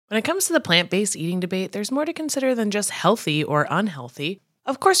When it comes to the plant-based eating debate, there's more to consider than just healthy or unhealthy.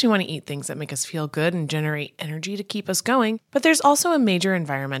 Of course, we want to eat things that make us feel good and generate energy to keep us going, but there's also a major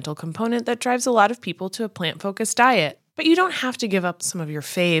environmental component that drives a lot of people to a plant-focused diet. But you don't have to give up some of your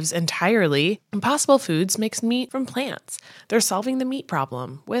faves entirely. Impossible Foods makes meat from plants. They're solving the meat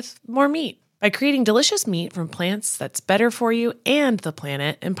problem with more meat. By creating delicious meat from plants that's better for you and the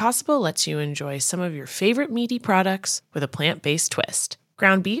planet, Impossible lets you enjoy some of your favorite meaty products with a plant-based twist.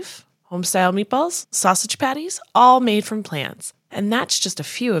 Ground beef, home-style meatballs, sausage patties, all made from plants. And that's just a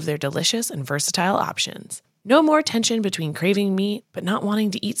few of their delicious and versatile options. No more tension between craving meat but not wanting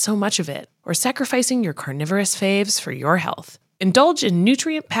to eat so much of it, or sacrificing your carnivorous faves for your health. Indulge in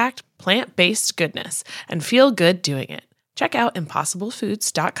nutrient-packed, plant-based goodness and feel good doing it. Check out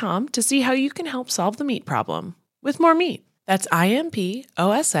impossiblefoods.com to see how you can help solve the meat problem with more meat. That's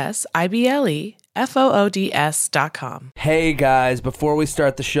IMPOSSIBLEFOODS.com. Hey guys, before we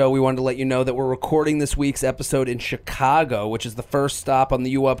start the show, we wanted to let you know that we're recording this week's episode in Chicago, which is the first stop on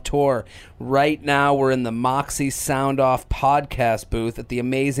the U Up tour. Right now, we're in the Moxie Sound Off podcast booth at the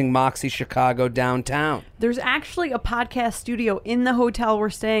amazing Moxie Chicago downtown. There's actually a podcast studio in the hotel we're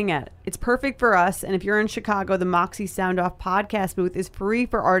staying at. It's perfect for us, and if you're in Chicago, the Moxie Sound Off podcast booth is free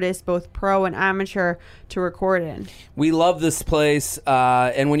for artists, both pro and amateur, to record in. We love this place,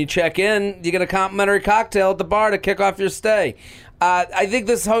 and when you check in, you get a complimentary cocktail at the bar to kick off your stay. I think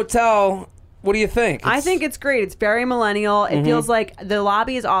this hotel... What do you think? I think it's great. It's very millennial. It feels like the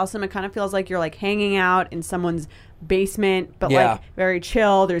lobby is awesome. It kind of feels like you're like hanging out in someone's basement, but like very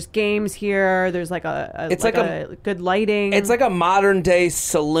chill. There's games here. There's like a good lighting. It's like a modern day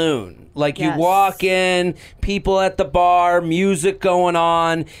saloon. Like you walk in, people at the bar, music going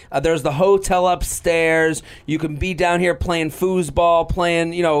on. There's the hotel upstairs. You can be down here playing foosball,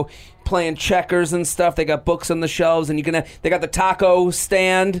 playing checkers and stuff. They got books on the shelves, and they got the taco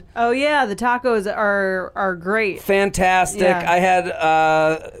stand. Oh yeah, the tacos are great. Fantastic. Yeah. I had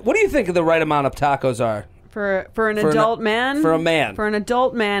what do you think the right amount of tacos are? For an adult man? For a man. For an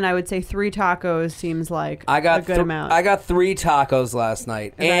adult man, I would say 3 tacos seems like a good amount. I got 3 tacos last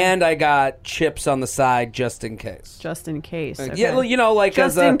night, and I got chips on the side just in case. Just in case. Okay. Yeah, like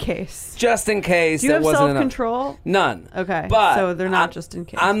just in case. Just in case. Do you have self-control? None. Okay. But so they're not just in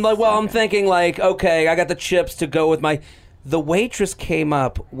case. I'm like, I'm thinking like, okay, I got the chips to go with my... The waitress came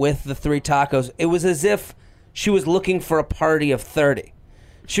up with the 3 tacos. It was as if she was looking for a party of 30.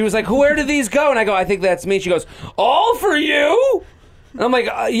 She was like, where did these go? And I go, I think that's me. She goes, all for you? And I'm like,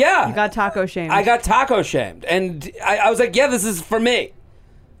 yeah. You got taco shamed. I got taco shamed. And I was like, yeah, this is for me.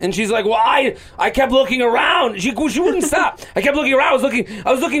 And she's like, well, I kept looking around. She wouldn't stop. I kept looking around.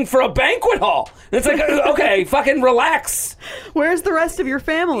 I was looking for a banquet hall. And it's like, okay, fucking relax. Where's the rest of your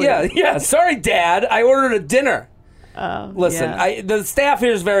family? Yeah. Sorry, Dad. I ordered a dinner. Listen, yeah. The staff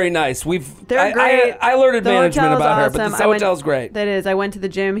here is very nice. They're great. I alerted the management about awesome. her, but the hotel's great. That is. I went to the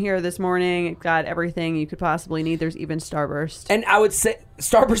gym here this morning. It got everything you could possibly need. There's even Starburst. And I would say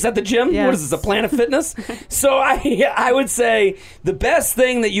Starburst at the gym? Yes. What is this, a Planet Fitness? So I would say the best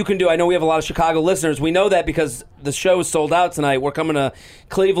thing that you can do, I know we have a lot of Chicago listeners. We know that because the show is sold out tonight. We're coming to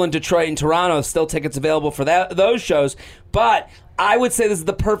Cleveland, Detroit, and Toronto. Still tickets available for those shows. But I would say this is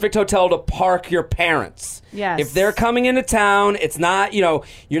the perfect hotel to park your parents. Yes. If they're coming into town, it's not, you're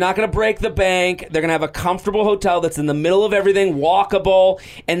not going to break the bank. They're going to have a comfortable hotel that's in the middle of everything, walkable,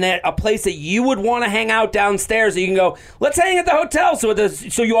 and that a place that you would want to hang out downstairs that you can go, let's hang at the hotel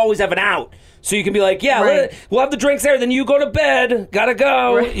so you always have an out. So you can be like, we'll have the drinks there. Then you go to bed. Gotta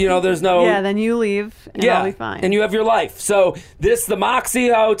go. Right. There's no... Yeah, then you leave, and I'll be fine. And you have your life. So the Moxie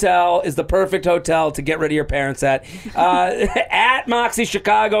Hotel is the perfect hotel to get rid of your parents at. At Moxie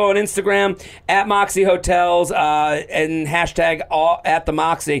Chicago on Instagram, at Moxie Hotels, and hashtag at the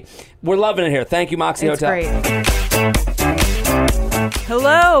Moxie. We're loving it here. Thank you, Moxie It's Hotel. Great.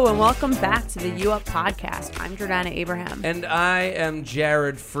 Hello, and welcome back to the U Up podcast. I'm Jordana Abraham. And I am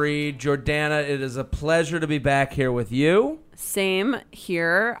Jared Freed. Jordana, it is a pleasure to be back here with you. Same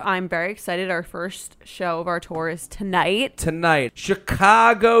here. I'm very excited. Our first show of our tour is tonight.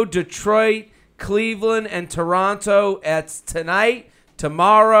 Chicago, Detroit, Cleveland, and Toronto. It's tonight,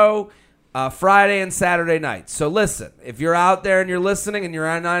 tomorrow, Friday, and Saturday nights. So listen, if you're out there and you're listening and you're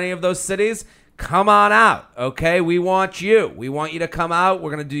in any of those cities, come on out, okay? We want you. We want you to come out.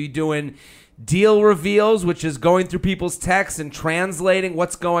 We're going to be doing deal reveals, which is going through people's texts and translating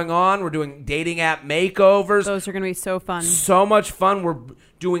what's going on. We're doing dating app makeovers. Those are going to be so fun. So much fun. We're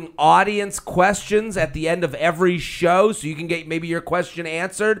doing audience questions at the end of every show so you can get maybe your question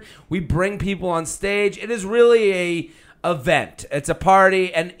answered. We bring people on stage. It is really a event. It's a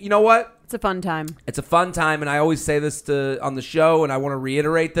party. And you know what? It's a fun time. It's a fun time, and I always say this on the show, and I want to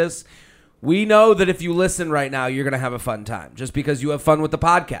reiterate this. We know that if you listen right now, you're going to have a fun time just because you have fun with the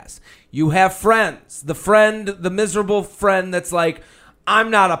podcast. You have friends. The miserable friend that's like,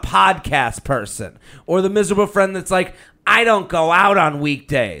 I'm not a podcast person. Or the miserable friend that's like, I don't go out on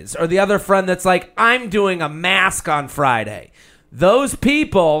weekdays. Or the other friend that's like, I'm doing a mask on Friday. Those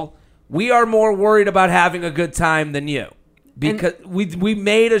people, we are more worried about having a good time than you. Because we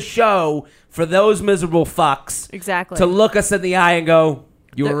made a show for those miserable fucks. Exactly. To look us in the eye and go,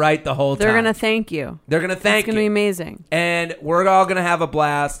 you were right the whole time. They're going to thank you. They're going to thank you. It's going to be amazing. And we're all going to have a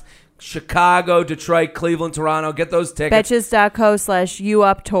blast. Chicago, Detroit, Cleveland, Toronto. Get those tickets.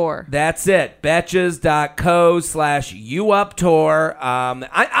 Betches.co/YouUpTour. That's it. Betches.co/YouUpTour.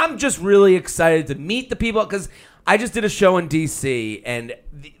 I'm just really excited to meet the people because I just did a show in D.C. and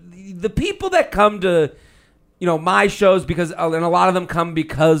the people that come to my shows and a lot of them come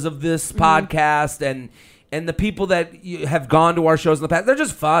because of this podcast and the people that have gone to our shows in the past, they're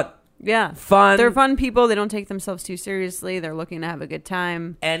just fun. Yeah. Fun. They're fun people. They don't take themselves too seriously. They're looking to have a good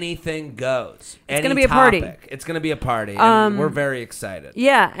time. Anything goes. It's going to be a party. It's going to be a party. And we're very excited.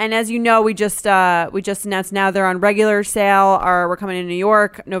 Yeah. And as you know, we just announced now they're on regular sale. We're coming to New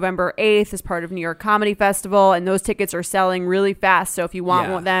York November 8th as part of New York Comedy Festival. And those tickets are selling really fast. So if you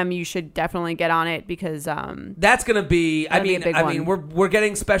want them, you should definitely get on it because that's going to be, I mean, we're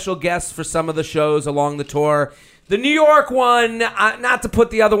getting special guests for some of the shows along the tour. The New York one, not to put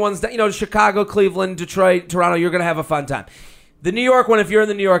the other ones down, Chicago, Cleveland, Detroit, Toronto, you're going to have a fun time. The New York one, if you're in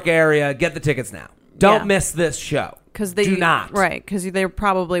the New York area, get the tickets now. Don't miss this show. Do not. Right, because there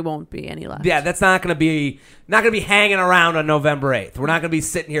probably won't be any left. Yeah, that's not going to be hanging around on November 8th. We're not going to be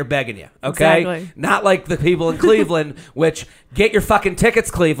sitting here begging you, okay? Exactly. Not like the people in Cleveland, which get your fucking tickets,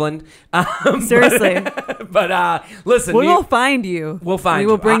 Cleveland. Seriously. But listen. We'll find you. We'll find you.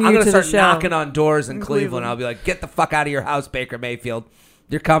 We will bring you to the show. I'm going to start knocking on doors in Cleveland. I'll be like, get the fuck out of your house, Baker Mayfield.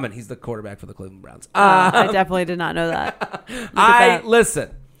 You're coming. He's the quarterback for the Cleveland Browns. I definitely did not know that.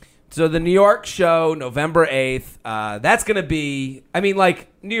 Listen. So the New York show, November 8th, that's going to be,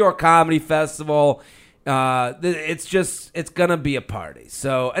 New York Comedy Festival. It's going to be a party.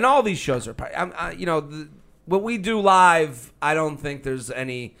 So, and all these shows are party. What we do live, I don't think there's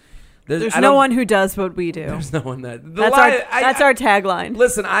any. There's no one who does what we do. There's no one that. That's our tagline.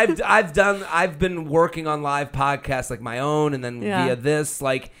 Listen, I've been working on live podcasts like my own, and then via this,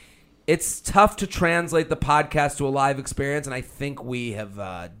 it's tough to translate the podcast to a live experience, and I think we have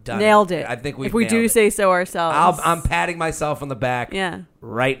nailed it. I think if we do say so ourselves. I'm patting myself on the back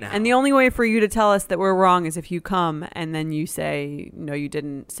right now. And the only way for you to tell us that we're wrong is if you come and then you say, no, you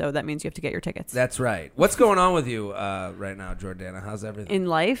didn't, so that means you have to get your tickets. That's right. What's going on with you right now, Jordana? How's everything? In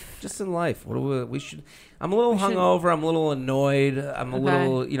life? Just in life. What do we should... I'm a little hungover. I'm a little annoyed. I'm a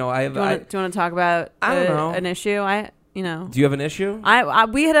little, do you want to talk about I don't know. An issue? Do you have an issue? I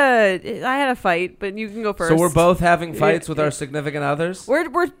had a fight, but you can go first. So we're both having fights with our significant others? We're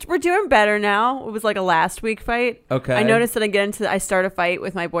doing better now. It was like a last week fight. Okay. I noticed that I start a fight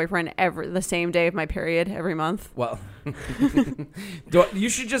with my boyfriend the same day of my period every month. Well,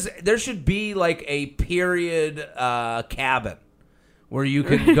 there should be like a period cabin. Where you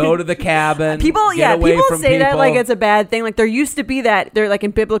could go to the cabin. People say that like it's a bad thing. Like there used to be that there, like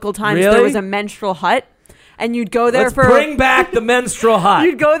in biblical times, there was a menstrual hut. And you'd go there bring back the menstrual hut.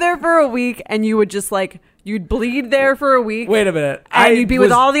 You'd go there for a week, and you would just you'd bleed there for a week. Wait a minute. And you'd be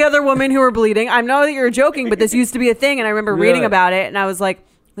with all the other women who were bleeding. I know that you're joking, but this used to be a thing, and I remember reading about it, and I was like,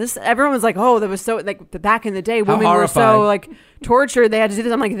 everyone was like, oh, that was so, back in the day, women were so, tortured, they had to do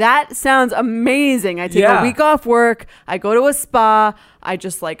this. I'm like, that sounds amazing. I take a week off work, I go to a spa, I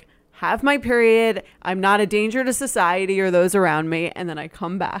just, have my period, I'm not a danger to society or those around me, and then I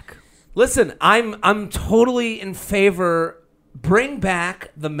come back. Listen, I'm totally in favor. Bring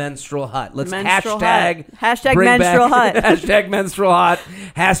back the menstrual hut. Let's hashtag menstrual hut. Hashtag menstrual hut.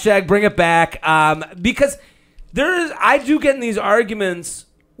 Hashtag bring it back. Because I do get in these arguments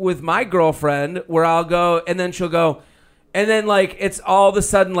with my girlfriend where I'll go and then she'll go, and then it's all of a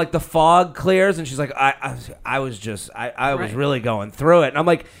sudden the fog clears and she's like, I was really going through it, and I'm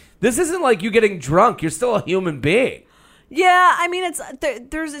like, this isn't like you getting drunk. You're still a human being. Yeah, I mean, it's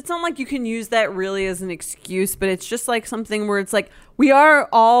not like you can use that really as an excuse, but it's just something where it's we are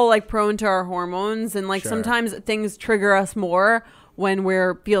all prone to our hormones, and Sure. Sometimes things trigger us more when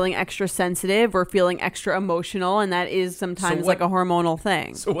we're feeling extra sensitive or feeling extra emotional, and that is sometimes a hormonal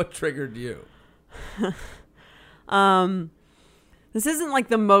thing. So what triggered you? This isn't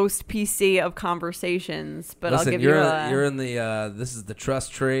the most PC of conversations, but listen, I'll give you're in the this is the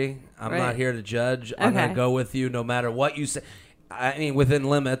trust tree. I'm not here to judge. I'm going to go with you no matter what you say. I mean, within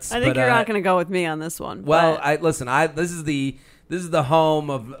limits. I think you're not going to go with me on this one. Well, but. listen. This is the home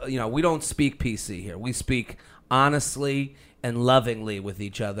of, we don't speak PC here. We speak honestly and lovingly with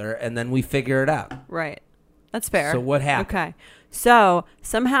each other, and then we figure it out. Right. That's fair. So what happened? Okay. So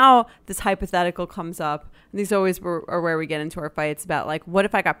somehow this hypothetical comes up. And these always are where we get into our fights about, like, what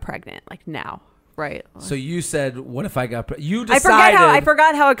if I got pregnant, like, now? Right. So you said, what if I got pregnant? You decided. I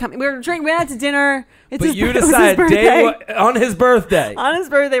forgot how it comes. We went out to dinner. But you decided on his birthday. On his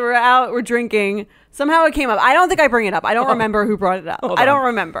birthday, we're drinking. Somehow it came up. I don't think I bring it up. I don't remember who brought it up. I don't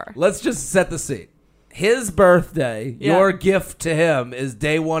remember. Let's just set the scene. His birthday, your gift to him is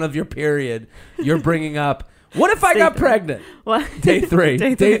day 1 of your period. You're bringing up, what if I got pregnant? What? Day 3.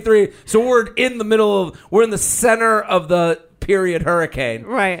 Day 3. So we're in the center of the period hurricane.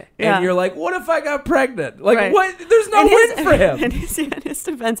 Right. And you're like, what if I got pregnant? Like, what? There's no win for him. In his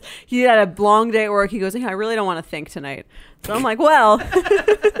defense, he had a long day at work. He goes, I really don't want to think tonight. So I'm like, well.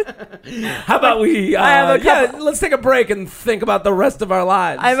 How about we, let's take a break and think about the rest of our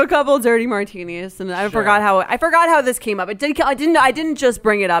lives. I have a couple dirty martinis, and I forgot how this came up. I didn't just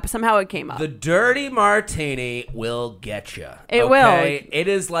bring it up. Somehow it came up. The dirty martini will get you. It will. It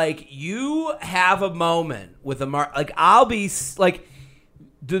is like you have a moment with I'll be like,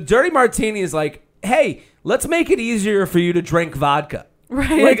 the dirty martini is like, hey, let's make it easier for you to drink vodka.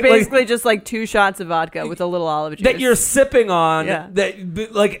 Right, basically just like 2 shots of vodka with a little olive juice that you're sipping on.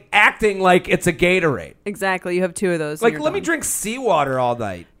 That, like, acting like it's a Gatorade. Exactly, you have 2 of those. Like, let me drink seawater all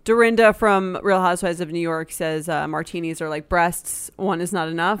night. Dorinda from Real Housewives of New York says martinis are like breasts. 1 is not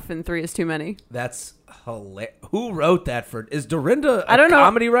enough, and 3 is too many. That's hilarious. Who wrote that is Dorinda a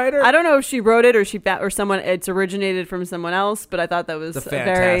comedy writer? I don't know if she wrote it or someone. It's originated from someone else, but I thought that was a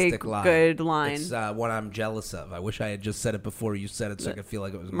very good line. It's one I'm jealous of. I wish I had just said it before you said it, so I could feel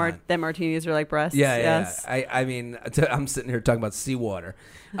like it was mine. That martinis are like breasts. Yes. I mean, I'm sitting here talking about seawater.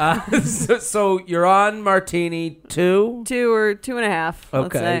 So you're on martini 2? 2 or 2.5. Okay,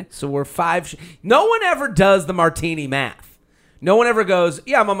 let's say. So we're 5. No one ever does the martini math. No one ever goes,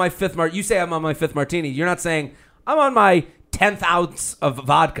 yeah, I'm on my 5th You say I'm on my 5th martini. You're not saying I'm on my 10th ounce of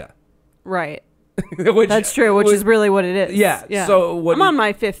vodka. Right. That's true, which is really what it is. Yeah. So I'm on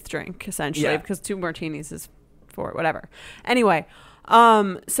my 5th drink, essentially, because 2 martinis is 4, whatever. Anyway,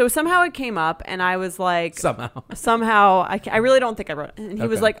 so somehow it came up, and I was like... Somehow, I really don't think I wrote it. And he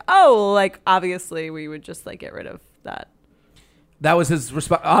was like, oh, like, obviously, we would just, like, get rid of that. That was his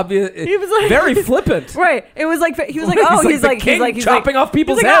response. Obvious. He was like, very flippant. Right. It was like he was like, oh, he's like chopping off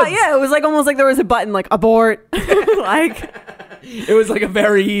people's heads. Yeah, it was like almost like there was a button like abort. Like it was like a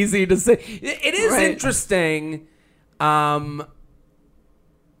very easy to say. It is interesting. Again,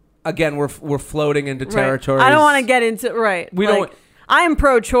 we're floating into territory. I don't want to get into We don't. I am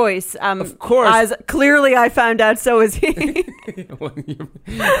pro-choice. Of course. As clearly I found out, so is he. It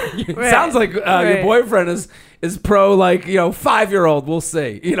sounds like your boyfriend is pro, like, 5-year-old. We'll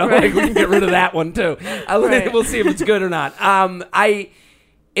see. Like, we can get rid of that one too. We'll see if it's good or not.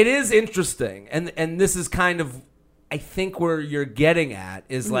 It is interesting, and this is kind of, I think, where you're getting at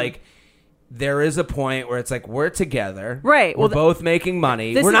is like, there is a point where it's like, we're together. Right. We're both making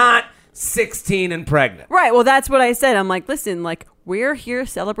money. We're not 16 and pregnant. Right. Well, that's what I said. I'm like, listen, like, we're here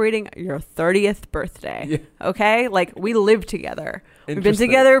celebrating your 30th birthday. Yeah. Okay? Like, we live together. We've been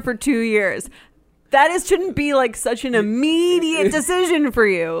together for 2 years. That shouldn't be like such an immediate decision for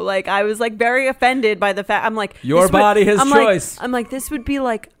you. Like, I was like very offended by the fact. I'm like, your body, his choice. I'm like, this would be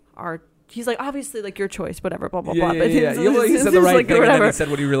like our. He's like, obviously, like your choice, whatever, blah blah blah. Yeah. He said the right thing, and then he said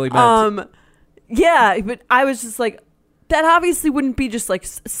what he really meant. Yeah, but I was just like, that obviously wouldn't be just like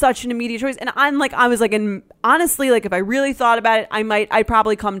such an immediate choice. And I was like, and honestly, like if I really thought about it, I'd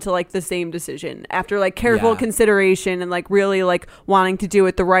probably come to like the same decision after like careful consideration and like really like wanting to do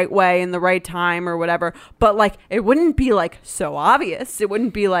it the right way and the right time or whatever. But like, it wouldn't be like so obvious. It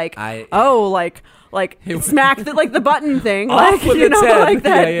wouldn't be like, smack the button thing. Like, like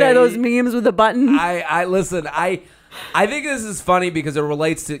that those memes with the button. Listen, I think this is funny because it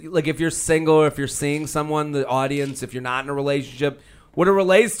relates to, like, if you're single or if you're seeing someone, the audience, if you're not in a relationship, what it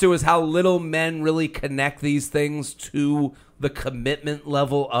relates to is how little men really connect these things to the commitment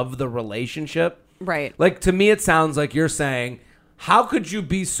level of the relationship. Right. Like, to me, it sounds like you're saying, how could you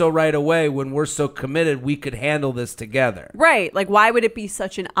be so right away when we're so committed we could handle this together? Right. Like, why would it be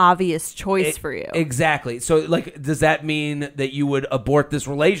such an obvious choice for you? Exactly. So, like, does that mean that you would abort this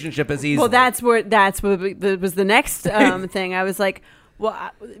relationship as easily? Well, that's what was the next thing. I was like, well,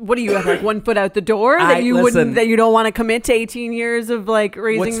 what do you have, like 1 foot out the door that you don't want to commit to 18 years of like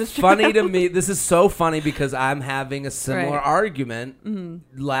raising this child? What's funny to me, this is so funny because I'm having a similar argument.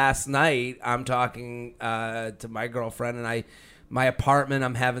 Last night, I'm talking to my girlfriend and I my apartment,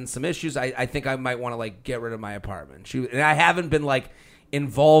 I'm having some issues. I think I might want to like get rid of my apartment. And I haven't been like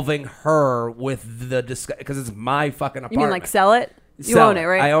involving her with the discussion because it's my fucking apartment. You mean like sell it? You own it,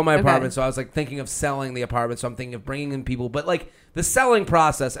 right? I own my apartment, so I was like thinking of selling the apartment. So I'm thinking of bringing in people, but like the selling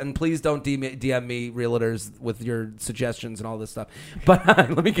process. And please don't DM me, realtors, with your suggestions and all this stuff. But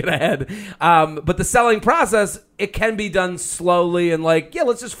let me get ahead. But the selling process, it can be done slowly and like, yeah,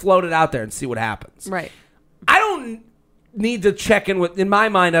 let's just float it out there and see what happens. Right. I don't need to check in with. In my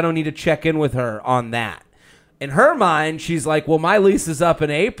mind, I don't need to check in with her on that. In her mind, she's like, well, my lease is up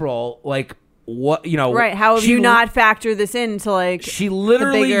in April. Like. What right? How have you not factored this into like? She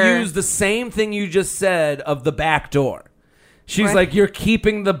literally used the same thing you just said of the back door. She's like, you're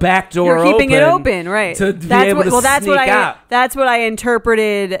keeping the back door. You're keeping it open, right? To be able to sneak out. That's what I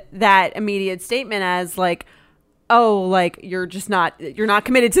interpreted that immediate statement as. Like, oh, like you're not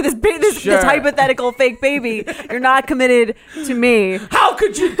committed to this hypothetical fake baby. You're not committed to me. How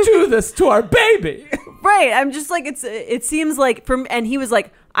could you do this to our baby? Right. I'm just like, it seems like and he was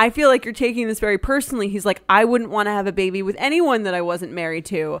like, I feel like you're taking this very personally. He's like, I wouldn't want to have a baby with anyone that I wasn't married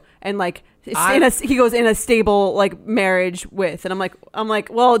to. And like, he goes in a stable like marriage with, and I'm like,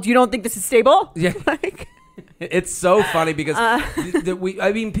 well, do you don't think this is stable? Yeah. Like, it's so funny because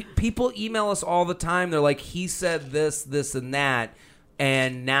people email us all the time. They're like, he said this and that.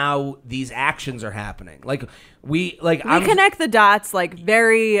 And now these actions are happening. Like we connect the dots like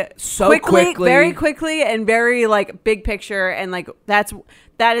very quickly, and very like big picture, and like that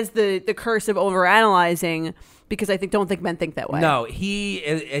is the curse of overanalyzing, because I don't think men think that way. No, he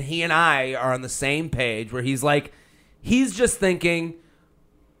and I are on the same page where he's like, he's just thinking,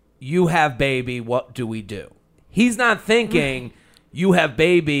 you have baby, what do we do? He's not thinking. You have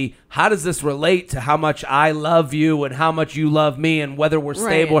baby. How does this relate to how much I love you and how much you love me and whether we're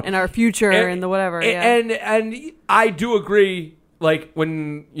stable and our future and the whatever? And I do agree. Like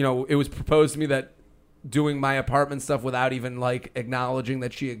when it was proposed to me that doing my apartment stuff without even like acknowledging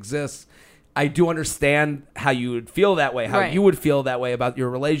that she exists, I do understand how you would feel that way. How you would feel that way about your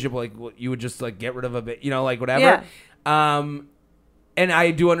relationship. Like you would just like get rid of a bit, like whatever. Yeah. And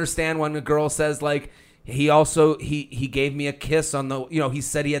I do understand when a girl says like. He also he gave me a kiss on the he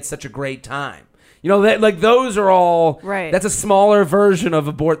said he had such a great time. That like those are all right. That's a smaller version of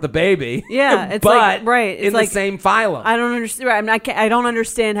abort the baby. Yeah, it's but like right. It's in like, the same phylum. I don't understand. Right, I don't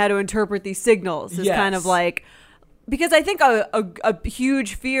understand how to interpret these signals. It's kind of like, because I think a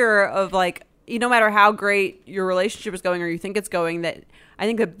huge fear of like, no matter how great your relationship is going or you think it's going, that I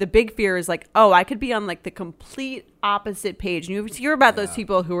think the big fear is like, oh, I could be on like the complete opposite page. And you hear about those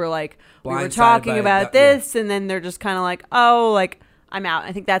people who were like, we were talking about this, and then they're just kind of like, oh, like I'm out.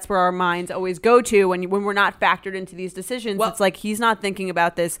 I think that's where our minds always go to when we're not factored into these decisions. Well, it's like he's not thinking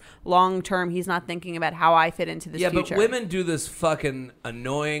about this long term. He's not thinking about how I fit into this future. But women do this fucking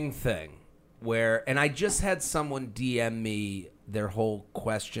annoying thing where, and I just had someone DM me their whole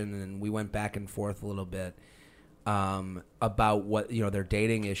question, and we went back and forth a little bit. About what their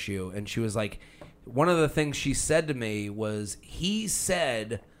dating issue, and she was like, one of the things she said to me was he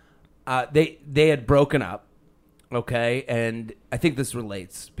said they had broken up, okay, and I think this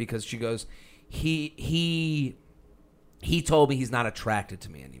relates because she goes, he told me he's not attracted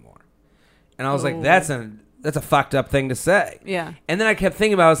to me anymore, and I was like, that's a fucked up thing to say. Yeah. And then I kept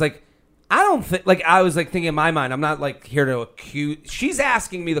thinking about it, I was like, I don't think, like, I was like thinking in my mind, I'm not like here to accuse. She's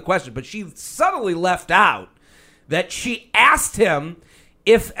asking me the question, but she subtly left out that she asked him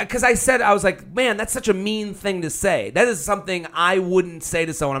because I said, I was like, man, that's such a mean thing to say. That is something I wouldn't say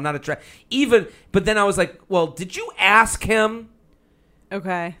to someone. I'm not attracted. But then I was like, well, did you ask him?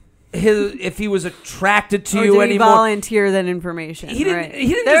 Okay. If he was attracted to you did anymore? He volunteer that information. He didn't. Right. He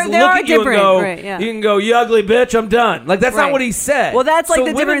didn't just look at you and go. Right, yeah. He can go, you ugly bitch, I'm done. Like that's not what he said. Well, that's like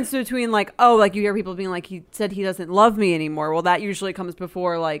the difference between like, oh, like you hear people being like, he said he doesn't love me anymore. Well, that usually comes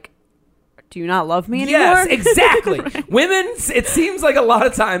before like, do you not love me anymore? Yes, exactly. Right. Women, it seems like a lot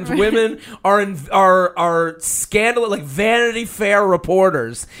of times women are scandalous, like Vanity Fair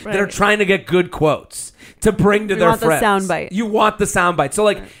reporters that are trying to get good quotes to bring to their friends. You want the soundbite. So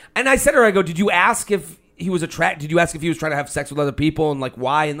like, and I said to her, I go, did you ask if he was attracted? Did you ask if he was trying to have sex with other people and like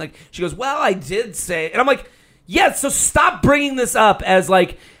why? And like, she goes, well, I did say, and I'm like, yeah, so stop bringing this up as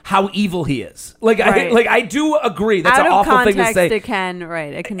like how evil he is. Like, I do agree. That's an awful thing to say. It can,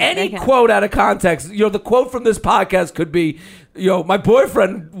 right? It can. Any quote out of context. The quote from this podcast could be, my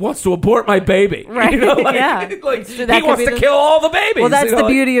boyfriend wants to abort my baby. Right. Yeah. Like, so he wants to kill all the babies. Well, that's the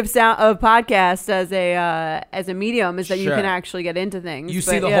beauty of podcast as a medium is that you can actually get into things. You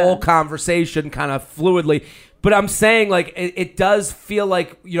see the whole conversation kind of fluidly. But I'm saying like it does feel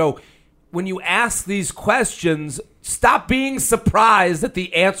like when you ask these questions, stop being surprised at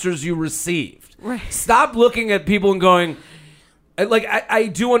the answers you received. Right. Stop looking at people and going, like, I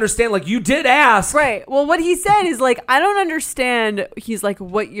do understand, like, you did ask. Right. Well, what he said is, like, I don't understand, he's like,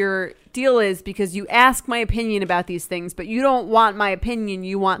 what your deal is, because you ask my opinion about these things, but you don't want my opinion,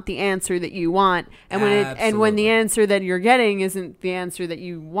 you want the answer that you want. And when the answer that you're getting isn't the answer that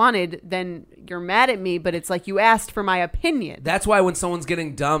you wanted, then you're mad at me, but it's like, you asked for my opinion. That's why when someone's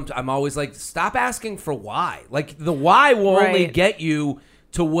getting dumped, I'm always like, stop asking for why. Like, the why will only get you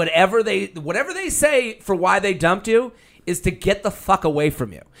to whatever they say for why they dumped you is to get the fuck away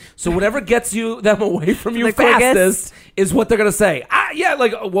from you. So whatever gets them away from you fastest is what they're going to say. Yeah,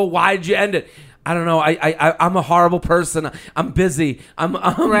 like, well, why did you end it? I don't know. I'm a horrible person. I'm busy. I'm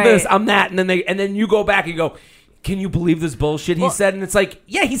this, I'm that. And then you go back and go, can you believe this bullshit he said? And it's like,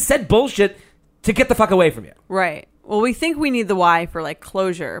 yeah, he said bullshit to get the fuck away from you. Right. Well, we think we need the why for, like,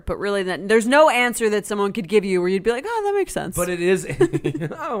 closure, but really there's no answer that someone could give you where you'd be like, oh, that makes sense. But it is,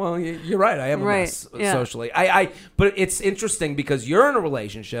 oh, well, you're right. I am a mess socially. But it's interesting because you're in a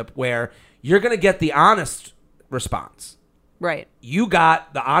relationship where you're going to get the honest response. Right. You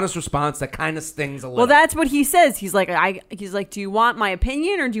got the honest response that kind of stings a little. Well, that's what he says. He's like, do you want my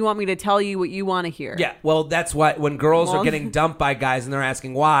opinion or do you want me to tell you what you want to hear? Yeah. Well, that's why when girls are getting dumped by guys and they're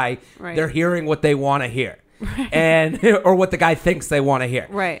asking why, they're hearing what they want to hear. And or what the guy thinks they want to hear.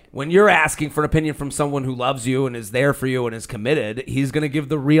 Right. When you're asking for an opinion from someone who loves you and is there for you and is committed, he's going to give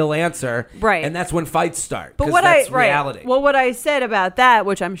the real answer. Right. And that's when fights start. But that's reality. Well, what I said about that,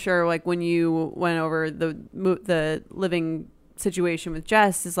 which I'm sure, like, when you went over the living situation with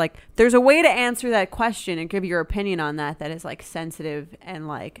Jess, is like, there's a way to answer that question and give your opinion on that is, like, sensitive and,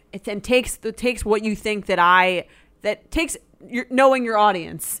 like, it takes what you think that takes knowing your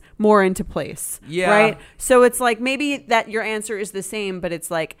audience more into place. Yeah. Right. So it's like, maybe that your answer is the same, but it's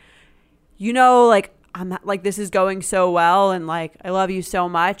like, like, I'm not, like, this is going so well and, like, I love you so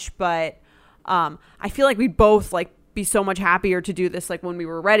much, but I feel like we'd both, like, be so much happier to do this, like, when we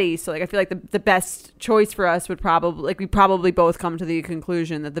were ready. So, like, I feel like the best choice for us would probably, like, we probably both come to the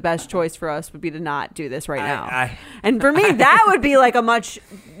conclusion that the best choice for us would be to not do this right now. And for me, that would be like a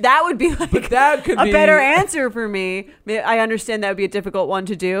better answer for me. I understand that would be a difficult one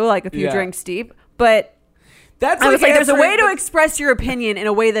to do, like, a few drinks deep, but I was like, there's a way to express your opinion in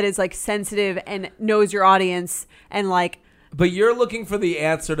a way that is, like, sensitive and knows your audience and, like. But you're looking for the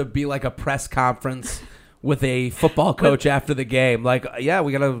answer to be like a press conference with a football coach after the game, like, yeah,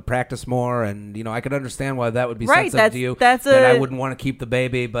 we got to practice more, and I could understand why that would be sensitive to you. That I wouldn't want to keep the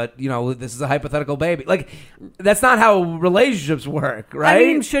baby, but this is a hypothetical baby. Like, that's not how relationships work, right? I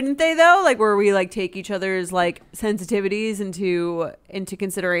mean, shouldn't they though? Like, where we, like, take each other's, like, sensitivities into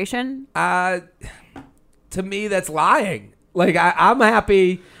consideration. To me, that's lying. Like, I'm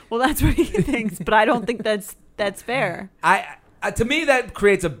happy. Well, that's what he thinks, but I don't think that's fair. To me, that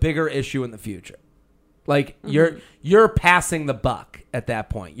creates a bigger issue in the future. Like, you're passing the buck at that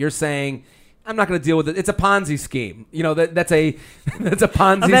point. You're saying, I'm not going to deal with it. It's a Ponzi scheme. That's a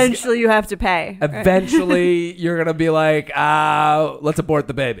Ponzi. Eventually, you have to pay. Eventually, you're going to be like, let's abort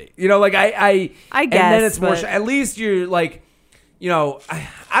the baby. Like, I guess. And then it's more. At least you're like, I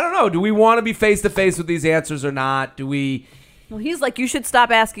don't know. Do we want to be face to face with these answers or not? Do we? Well, he's like, you should stop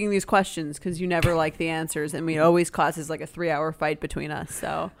asking these questions because you never like the answers, and it always causes, like, a 3-hour fight between us.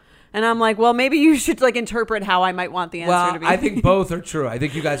 So. And I'm like, well, maybe you should, like, interpret how I might want the answer to be. I think both are true. I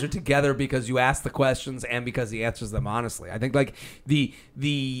think you guys are together because you ask the questions and because he answers them honestly. I think, like, the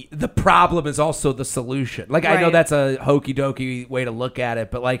problem is also the solution. Like, I know that's a hokey dokey way to look at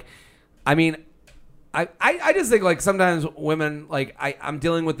it, but, like, I mean, I just think, like, sometimes women, like, I'm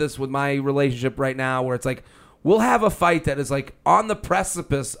dealing with this with my relationship right now where it's like, we'll have a fight that is, like, on the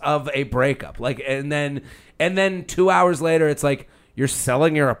precipice of a breakup. Like, and then 2 hours later, it's like, you're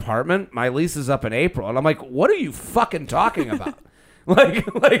selling your apartment? My lease is up in April. And I'm like, what are you fucking talking about? like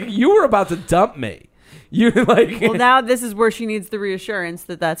you were about to dump me. You like. Well, now this is where she needs the reassurance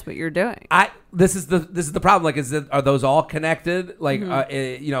that that's what you're doing. This is the problem. Like, are those all connected? Like,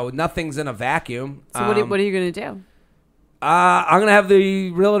 nothing's in a vacuum. So what are you going to do? I'm going to have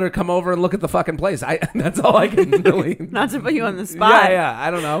the realtor come over and look at the fucking place. That's all I can really. Not to put you on the spot. Yeah.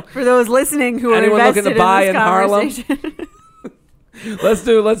 I don't know. For those listening who Anyone are invested looking to buy in Harlem? Let's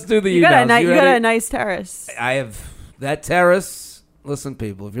do the you emails. You got a nice terrace. I have that terrace. Listen,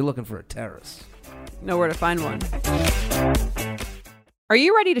 people, if you're looking for a terrace, know where to find one. Are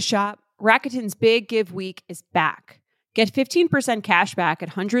you ready to shop? Rakuten's Big Give Week is back. Get 15% cash back at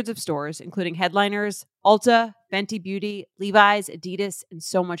hundreds of stores, including Headliners, Ulta, Fenty Beauty, Levi's, Adidas, and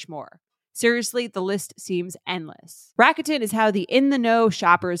so much more. Seriously, the list seems endless. Rakuten is how the in-the-know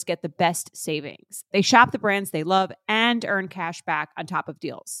shoppers get the best savings. They shop the brands they love and earn cash back on top of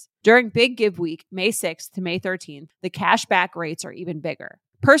deals. During Big Give Week, May 6th to May 13th, the cash back rates are even bigger.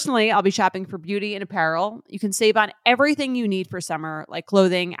 Personally, I'll be shopping for beauty and apparel. You can save on everything you need for summer, like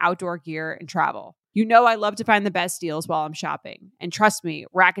clothing, outdoor gear, and travel. You know I love to find the best deals while I'm shopping. And trust me,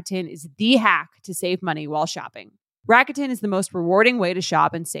 Rakuten is the hack to save money while shopping. Rakuten is the most rewarding way to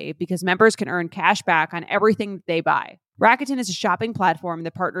shop and save because members can earn cash back on everything that they buy. Rakuten is a shopping platform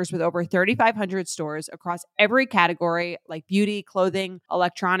that partners with over 3,500 stores across every category like beauty, clothing,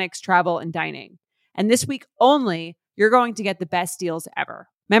 electronics, travel, and dining. And this week only, you're going to get the best deals ever.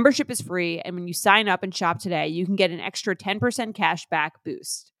 Membership is free, and when you sign up and shop today, you can get an extra 10% cash back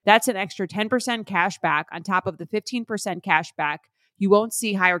boost. That's an extra 10% cash back on top of the 15% cash back. You won't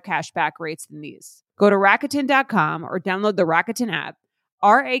see higher cash back rates than these. Go to Rakuten.com or download the Rakuten app.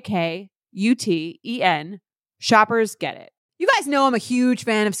 Rakuten. Shoppers get it. You guys know I'm a huge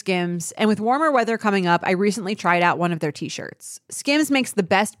fan of Skims, and with warmer weather coming up, I recently tried out one of their t-shirts. Skims makes the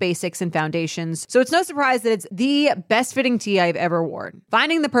best basics and foundations, so it's no surprise that it's the best fitting tee I've ever worn.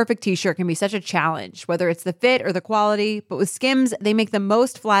 Finding the perfect t-shirt can be such a challenge, whether it's the fit or the quality, but with Skims, they make the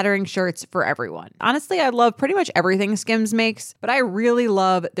most flattering shirts for everyone. Honestly, I love pretty much everything Skims makes, but I really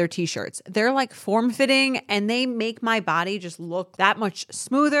love their t-shirts. They're like form-fitting, and they make my body just look that much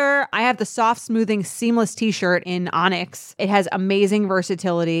smoother. I have the soft, smoothing, seamless t-shirt in Onyx. It has amazing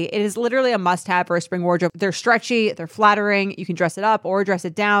versatility. It is literally a must-have for a spring wardrobe. They're stretchy, they're flattering, you can dress it up or dress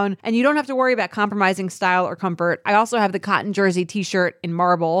it down, and you don't have to worry about compromising style or comfort. I also have the cotton jersey t-shirt in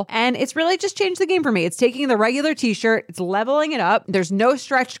marble, and it's really just changed the game for me. It's taking the regular t-shirt, it's leveling it up. There's no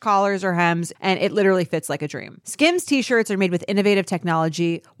stretched collars or hems, and it literally fits like a dream. Skims t-shirts are made with innovative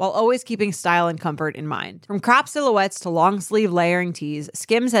technology while always keeping style and comfort in mind. From crop silhouettes to long sleeve layering tees,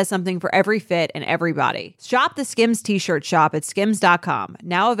 Skims has something for every fit and every body. Shop the Skims t-shirt shop at skims.com,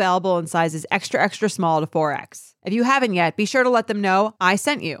 now available in sizes extra, extra small to 4X. If you haven't yet, be sure to let them know I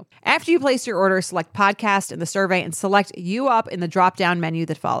sent you. After you place your order, select podcast in the survey and select You Up in the drop-down menu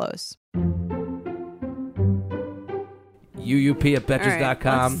that follows. UUP at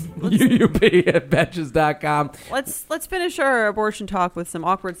Betches.com. UUP at Betches.com. Let's finish our abortion talk with some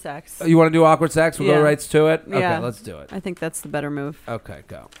awkward sex. You want to do awkward sex? We'll go right to it? Okay, Yeah. let's do it. I think that's the better move. Okay,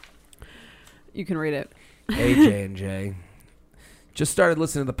 go. You can read it. Hey, J&J. Just started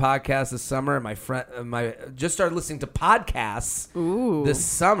listening to the podcast this summer, and just started listening to podcasts this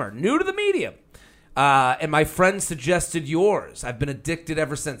summer. New to the medium. And my friend suggested yours. I've been addicted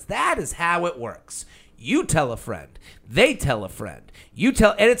ever since. That is how it works. You tell a friend. They tell a friend.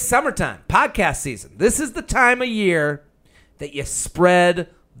 And it's summertime, podcast season. This is the time of year that you spread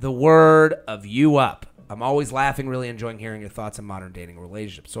the word of You Up. I'm always laughing, really enjoying hearing your thoughts on modern dating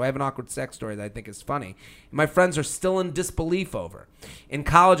relationships. So I have an awkward sex story that I think is funny. My friends are still in disbelief over. In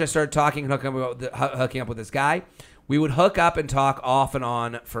college, I started talking and hooking up with this guy. We would hook up and talk off and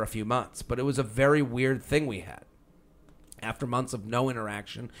on for a few months, but it was a very weird thing we had. After months of no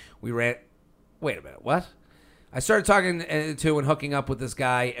interaction, we ran... Wait a minute, what? I started talking to and hooking up with this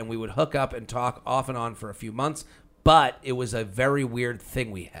guy, and we would hook up and talk off and on for a few months, but it was a very weird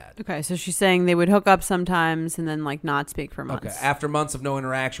thing we had. Okay, so she's saying they would hook up sometimes and then like not speak for months. Okay, after months of no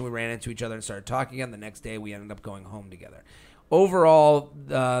interaction, we ran into each other and started talking again. The next day, we ended up going home together. Overall,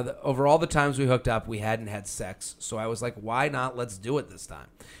 over all the times we hooked up, we hadn't had sex. So I was like, why not? Let's do it this time.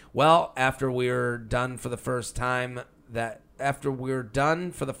 Well, after we were done for the first time that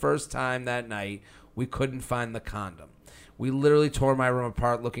night, we couldn't find the condom. We literally tore my room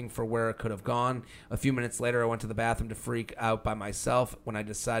apart looking for where it could have gone. A few minutes later, I went to the bathroom to freak out by myself when I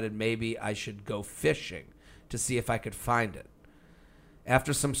decided maybe I should go fishing to see if I could find it.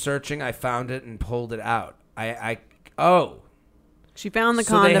 After some searching, I found it and pulled it out. She found the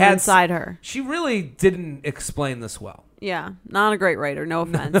condom inside her. She really didn't explain this well. Yeah, not a great writer, no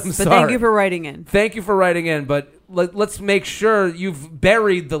offense. I'm but sorry. Thank you for writing in. Thank you for writing in, but let's make sure you've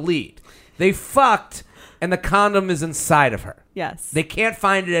buried the lead. They fucked, and the condom is inside of her. Yes. They can't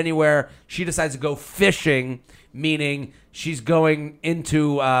find it anywhere. She decides to go fishing, meaning she's going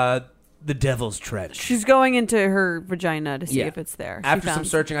into the devil's trench. She's going into her vagina to see if it's there. After some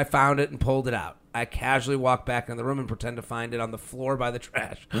searching, I found it and pulled it out. I casually walked back in the room and pretend to find it on the floor by the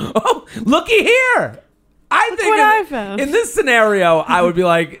trash. Oh, looky here! I found. In this scenario, I would be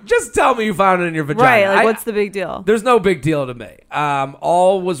like, just tell me you found it in your vagina. Right, like what's the big deal? There's no big deal to me.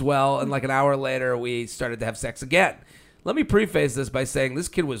 All was well, and like an hour later, we started to have sex again. Let me preface this by saying this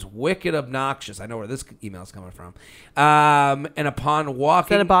kid was wicked obnoxious. I know where this email's coming from. And upon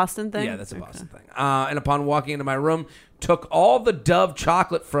walking... Is that a Boston thing? Yeah, that's a Boston thing. And upon walking into my room, took all the Dove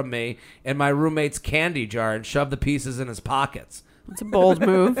chocolate from me and my roommate's candy jar and shoved the pieces in his pockets. It's a bold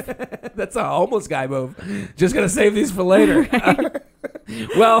move. That's a homeless guy move. Just going to save these for later.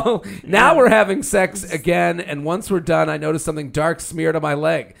 Well, now we're having sex again, and once we're done, I noticed something dark smeared on my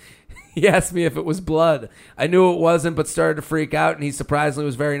leg. He asked me if it was blood. I knew it wasn't, but started to freak out, and he surprisingly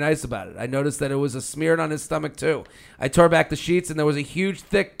was very nice about it. I noticed that it was a smeared on his stomach, too. I tore back the sheets, and there was a huge,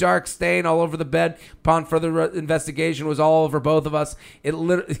 thick, dark stain all over the bed. Upon further investigation, it was all over both of us. It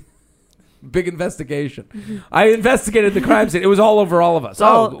literally... Big investigation. Mm-hmm. I investigated the crime scene. It was all over all of us.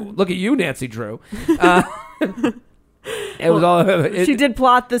 Look at you, Nancy Drew. It was all. She did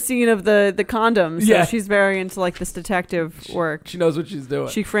plot the scene of the condoms. So yeah, she's very into like this detective work. She knows what she's doing.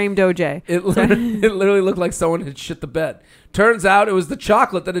 She framed OJ. It literally looked like someone had shit the bed. Turns out it was the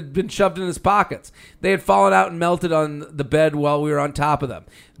chocolate that had been shoved in his pockets. They had fallen out and melted on the bed while we were on top of them.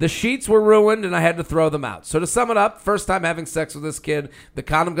 The sheets were ruined, and I had to throw them out. So to sum it up, first time having sex with this kid, the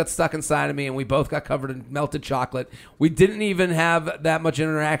condom got stuck inside of me, and we both got covered in melted chocolate. We didn't even have that much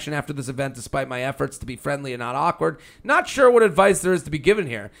interaction after this event, despite my efforts to be friendly and not awkward. Not sure what advice there is to be given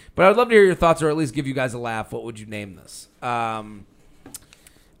here, but I'd love to hear your thoughts or at least give you guys a laugh. What would you name this? I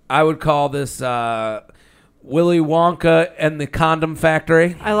would call this... Willy Wonka and the Condom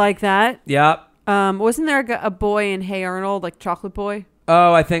Factory. I like that. Yep. Wasn't there a boy in Hey Arnold, like Chocolate Boy?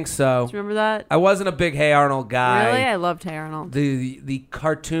 Oh, I think so. Do you remember that? I wasn't a big Hey Arnold guy. Really? I loved Hey Arnold. The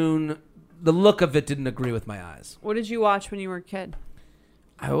cartoon, the look of it didn't agree with my eyes. What did you watch when you were a kid?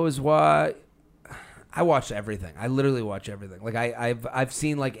 I watched everything. I literally watch everything. Like I've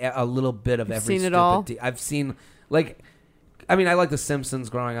seen like a little bit of every. Seen it all. I've seen like, I mean, I liked The Simpsons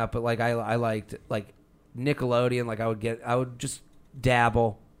growing up, but like I liked like Nickelodeon. Like I would just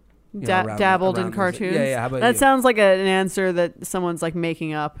dabble. Dabbled in cartoons. Yeah. How about that you? sounds like an answer that someone's like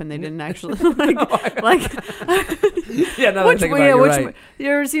making up and they didn't actually like. Yeah, no, right. You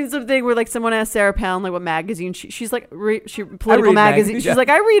ever seen something where like someone asked Sarah Palin like what magazine she's like political magazine. She's like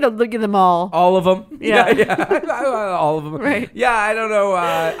I read look at them all. All of them. Yeah. All of them. Right. Yeah, I don't know.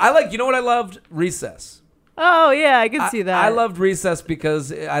 I like. You know what I loved? Recess. Oh yeah, I can see that. I loved Recess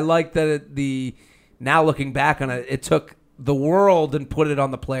because I liked that now looking back on it, it took the world and put it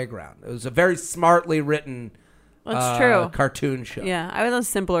on the playground. It was a very smartly written That's true. cartoon show. Yeah, I was a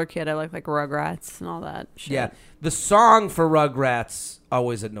simpler kid. I like Rugrats and all that shit. Yeah, the song for Rugrats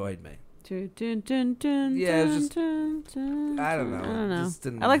always annoyed me. Yeah, it was just, I don't know.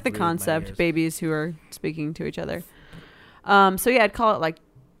 I like the concept, babies who are speaking to each other. So yeah, I'd call it like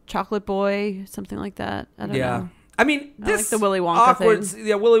Chocolate Boy, something like that. I don't know. I mean, this like the Willy Wonka awkward thing.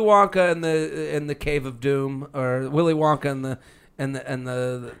 Yeah, Willy Wonka and the Cave of Doom, or Willy Wonka and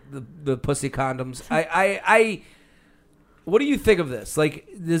the pussy condoms. I what do you think of this? Like,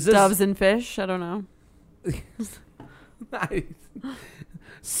 is this doves and fish? I don't know.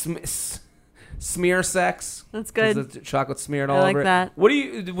 Smear sex. That's good. The chocolate smeared all I like over that. it. What do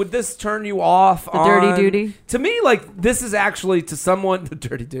you? Would this turn you off? The dirty duty. To me, like this is actually to someone the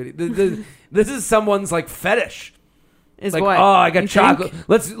dirty duty. This is someone's like fetish. Is like, what? Oh, I got chocolate. Think?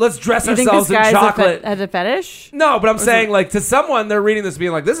 Let's dress you ourselves think this in guy's chocolate. Has a fetish? No, but I'm saying like to someone they're reading this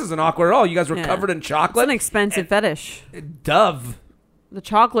being like, this isn't awkward at all. You guys were covered in chocolate. It's an expensive fetish. Dove. The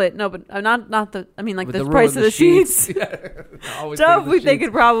chocolate, no, but not the. I mean, like the room price of the sheets. Dove, they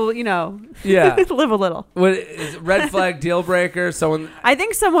could probably, live a little. What is red flag deal breaker? I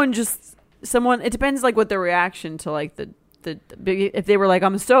think someone. It depends, like what the reaction to like the if they were like,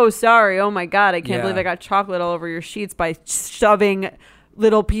 I'm so sorry, oh my god, I can't believe I got chocolate all over your sheets by shoving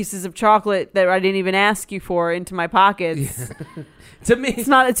little pieces of chocolate that I didn't even ask you for into my pockets. Yeah. To me,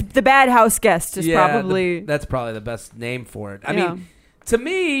 it's the bad house guest is probably that's probably the best name for it. I mean, to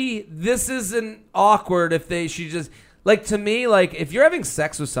me, this isn't awkward if she just like, to me, like if you're having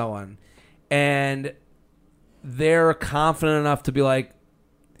sex with someone and they're confident enough to be like,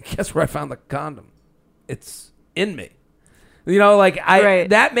 guess where I found the condom? It's in me.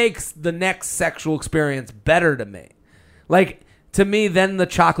 That makes the next sexual experience better to me. Like, to me, then the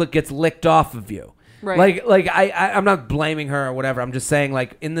chocolate gets licked off of you. Right. Like I'm not blaming her or whatever. I'm just saying,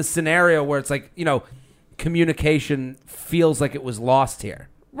 like, in the scenario where it's like, communication feels like it was lost here.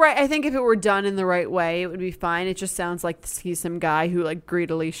 Right. I think if it were done in the right way, it would be fine. It just sounds like he's some guy who like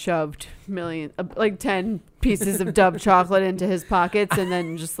greedily shoved 10 pieces of Dove chocolate into his pockets and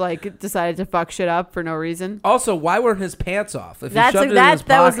then just like decided to fuck shit up for no reason. Also, why weren't his pants off? If that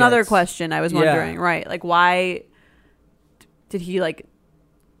was another question I was wondering. Yeah. Right. Like, why did he like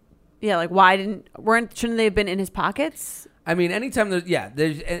Yeah, like shouldn't they have been in his pockets? I mean, anytime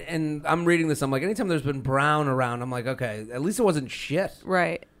there's, and I'm reading this, I'm like, anytime there's been brown around, I'm like, okay, at least it wasn't shit.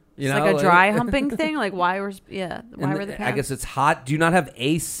 Right. You it's know, like a dry humping thing. Like why were the pants? I guess it's hot. Do you not have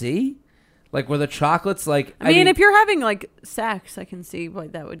AC? Like were the chocolates like? I mean, if you're having like sex, I can see why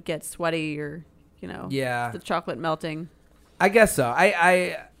that would get sweaty or the chocolate melting. I guess so.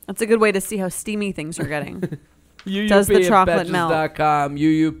 That's a good way to see how steamy things are getting. UUP Does the chocolate melt?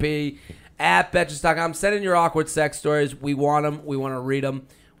 UUP at Betches.com. Send in your awkward sex stories. We want them. We want to read them.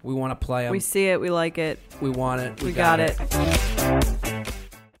 We want to play them. We see it. We like it. We want it. We got it.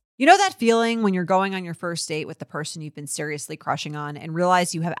 You know that feeling when you're going on your first date with the person you've been seriously crushing on and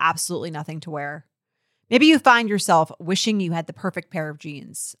realize you have absolutely nothing to wear? Maybe you find yourself wishing you had the perfect pair of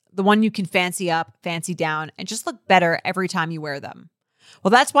jeans, the one you can fancy up, fancy down, and just look better every time you wear them. Well,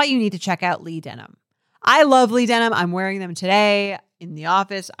 that's why you need to check out Lee Denim. I love Lee Denim. I'm wearing them today in the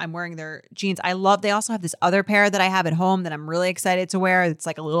office. I'm wearing their jeans. They also have this other pair that I have at home that I'm really excited to wear. It's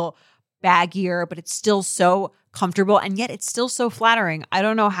like a little baggier, but it's still so comfortable, and yet it's still so flattering. I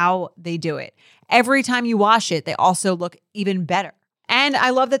don't know how they do it. Every time you wash it, they also look even better. And I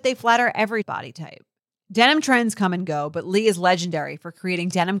love that they flatter every body type. Denim trends come and go, but Lee is legendary for creating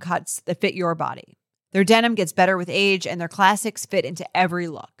denim cuts that fit your body. Their denim gets better with age, and their classics fit into every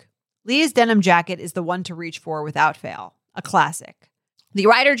look. Lee's denim jacket is the one to reach for without fail. A classic. The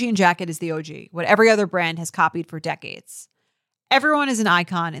Rider jean jacket is the OG, what every other brand has copied for decades. Everyone is an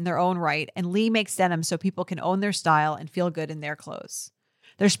icon in their own right, and Lee makes denim so people can own their style and feel good in their clothes.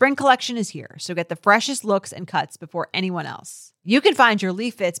 Their spring collection is here, so get the freshest looks and cuts before anyone else. You can find your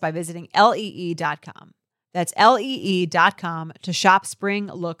Lee fits by visiting lee.com. That's lee.com to shop spring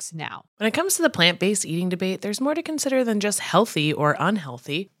looks now. When it comes to the plant-based eating debate, there's more to consider than just healthy or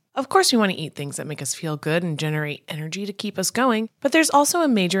unhealthy. Of course, we want to eat things that make us feel good and generate energy to keep us going, but there's also a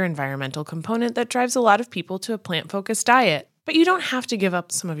major environmental component that drives a lot of people to a plant-focused diet. But you don't have to give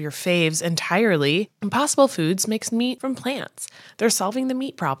up some of your faves entirely. Impossible Foods makes meat from plants. They're solving the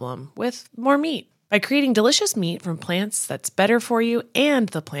meat problem with more meat. By creating delicious meat from plants that's better for you and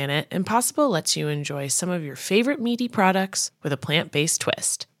the planet, Impossible lets you enjoy some of your favorite meaty products with a plant-based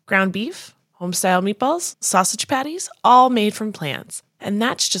twist. Ground beef, home-style meatballs, sausage patties, all made from plants. And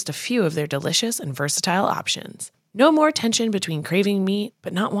that's just a few of their delicious and versatile options. No more tension between craving meat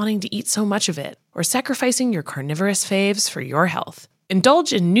but not wanting to eat so much of it, or sacrificing your carnivorous faves for your health.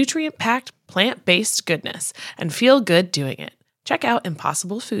 Indulge in nutrient-packed, plant-based goodness and feel good doing it. Check out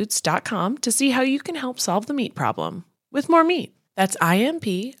ImpossibleFoods.com to see how you can help solve the meat problem with more meat. That's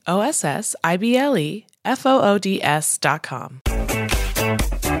ImpossibleFoods.com.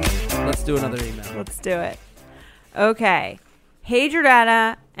 Let's do another email. Let's do it. Okay. Hey,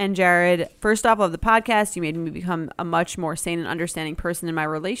 Jordana and Jared. First off, love the podcast. You made me become a much more sane and understanding person in my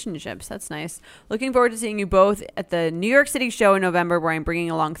relationships. That's nice. Looking forward to seeing you both at the New York City show in November, where I'm bringing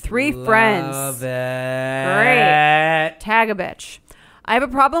along 3 friends. Love it. Great. Tag a bitch. I have a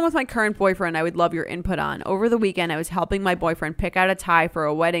problem with my current boyfriend I would love your input on. Over the weekend, I was helping my boyfriend pick out a tie for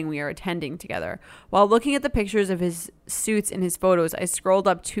a wedding we are attending together. While looking at the pictures of his suits in his photos, I scrolled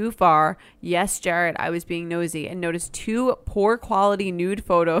up too far. Yes, Jared, I was being nosy and noticed 2 poor quality nude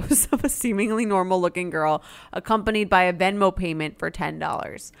photos of a seemingly normal looking girl accompanied by a Venmo payment for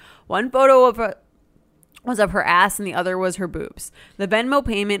 $10. One photo was of her ass and the other was her boobs. The Venmo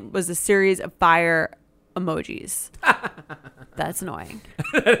payment was a series of fire emojis. That's annoying.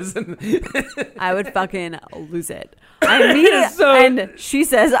 I would fucking lose it. And she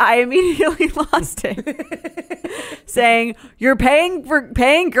says, I immediately lost it. Saying, you're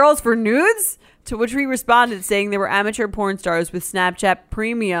paying girls for nudes? To which we responded saying they were amateur porn stars with Snapchat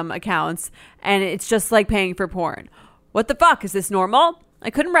premium accounts, and it's just like paying for porn. What the fuck? Is this normal? I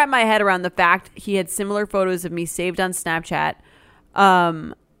couldn't wrap my head around the fact he had similar photos of me saved on Snapchat.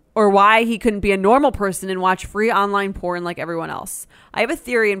 Or why he couldn't be a normal person and watch free online porn like everyone else. I have a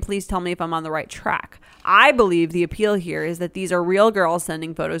theory, and please tell me if I'm on the right track. I believe the appeal here is that these are real girls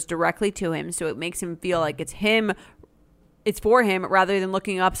sending photos directly to him, so it makes him feel like it's for him rather than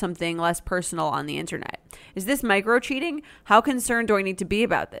looking up something less personal on the internet. Is this micro cheating? How concerned do I need to be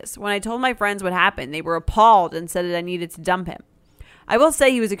about this? When I told my friends what happened, they were appalled and said that I needed to dump him. I will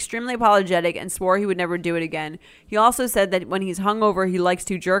say he was extremely apologetic and swore he would never do it again. He also said that when he's hungover, he likes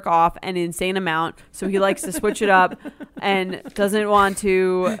to jerk off an insane amount, so he likes to switch it up and doesn't want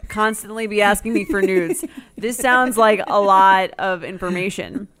to constantly be asking me for nudes. This sounds like a lot of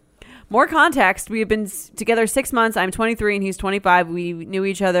information. More context. We have been together 6 months. I'm 23 and he's 25. We knew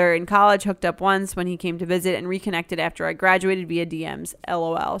each other in college, hooked up once when he came to visit, and reconnected after I graduated via DMs.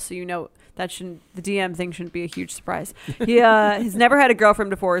 LOL. So the DM thing shouldn't be a huge surprise. He has never had a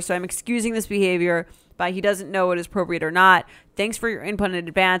girlfriend before, so I'm excusing this behavior by he doesn't know what is appropriate or not. Thanks for your input in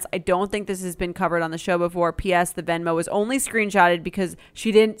advance. I don't think this has been covered on the show before. P.S. The Venmo was only screenshotted because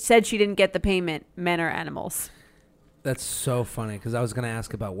she didn't get the payment. Men are animals. That's so funny because I was going to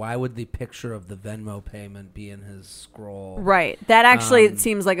ask about why would the picture of the Venmo payment be in his scroll? Right. That actually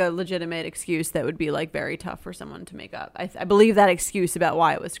seems like a legitimate excuse that would be like very tough for someone to make up. I believe that excuse about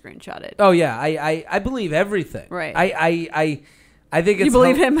why it was screenshotted. Oh yeah, I believe everything. Right. I think it's you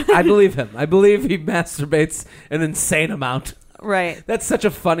believe him. I believe him. I believe he masturbates an insane amount. Right. That's such a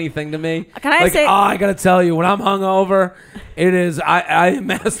funny thing to me. Can I say? Oh, I gotta tell you, when I'm hungover, it is I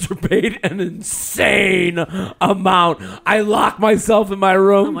masturbate an insane amount. I lock myself in my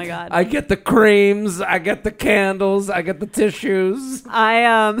room. Oh my God. I get the creams. I get the candles. I get the tissues.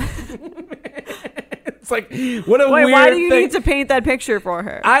 It's like what a weird why do you thing. need to paint that picture for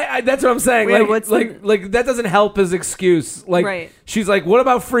her? I that's what I'm saying. Wait, like that doesn't help his excuse. Like right. She's like, what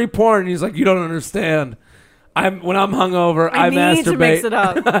about free porn? And he's like, you don't understand. When I'm hungover, I need masturbate to mix it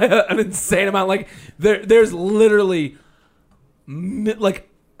up. an insane amount. Like there's literally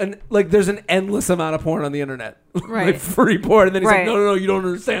there's an endless amount of porn on the internet, right? Like free porn, and then he's right. like, no, you don't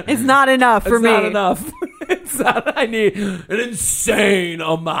understand. It's not enough for me. It's not enough. It's not. I need an insane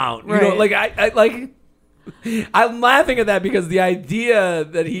amount. Right. You know, like I like. I'm laughing at that because the idea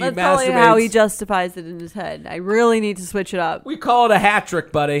that he That's masturbates. probably how he justifies it in his head. I really need to switch it up. We call it a hat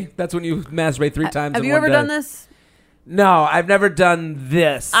trick, buddy. That's when you masturbate 3 times. Have in you one ever day. done this? No, I've never done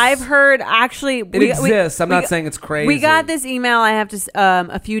this. I've heard actually it exists. I'm not saying it's crazy. We got this email I have to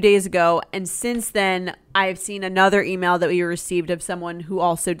a few days ago, and since then I've seen another email that we received of someone who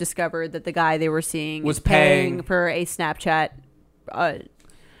also discovered that the guy they were seeing was paying for a Snapchat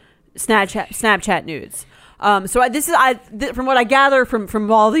nudes. So this is from what I gather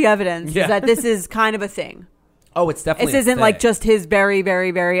from all the evidence is that this is kind of a thing. Oh, it's definitely. This isn't like just his very,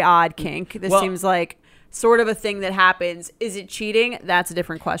 very, very odd kink. This seems like sort of a thing that happens. Is it cheating? That's a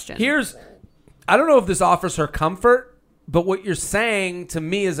different question. I don't know if this offers her comfort, but what you're saying to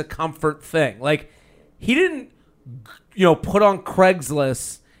me is a comfort thing. Like, he didn't, put on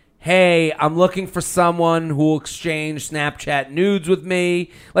Craigslist, hey, I'm looking for someone who will exchange Snapchat nudes with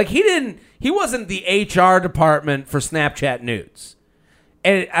me. Like, he wasn't the HR department for Snapchat nudes.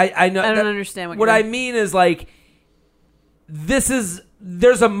 And I know. I don't understand what I mean is like,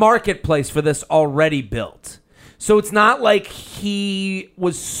 there's a marketplace for this already built. So it's not like he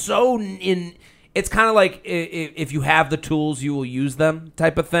was so in. It's kind of like if you have the tools, you will use them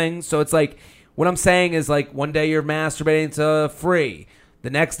type of thing. So it's like, what I'm saying is like, one day you're masturbating to free. The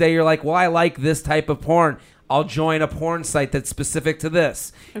next day you're like, well, I like this type of porn. I'll join a porn site that's specific to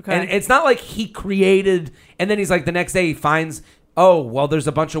this. Okay. And it's not like he created, and then he's like, the next day he finds, oh, well, there's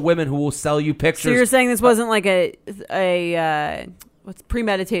a bunch of women who will sell you pictures. So you're saying this wasn't like a what's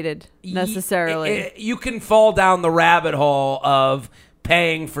premeditated necessarily? You can fall down the rabbit hole of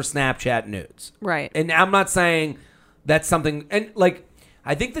paying for Snapchat nudes. Right. And I'm not saying that's something, and like,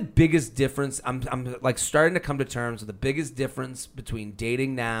 I think the biggest difference, I'm like starting to come to terms with the biggest difference between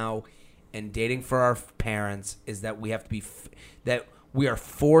dating now and dating for our parents is that we have to be, that we are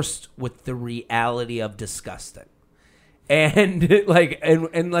forced with the reality of disgusting. And like,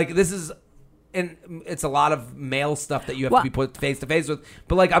 and like, this is, and it's a lot of male stuff that you have to be put face to face with.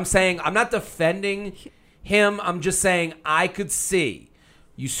 But like, I'm saying, I'm not defending him. I'm just saying I could see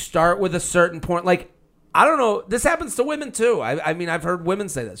you start with a certain point. Like, I don't know. This happens to women too. I mean, I've heard women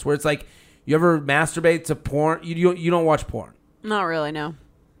say this, where it's like, you ever masturbate to porn? You don't watch porn. Not really, no.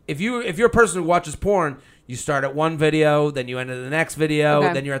 If you're a person who watches porn, you start at one video, then you end at the next video,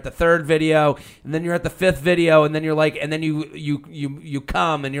 then you're at the third video, and then you're at the fifth video, and then you're like, and then you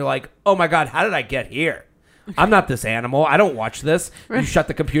come, and you're like, oh my God, how did I get here? I'm not this animal. I don't watch this. You shut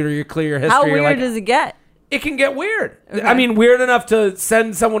the computer, you clear your history. How weird like, does it get? It can get weird. Okay. I mean, weird enough to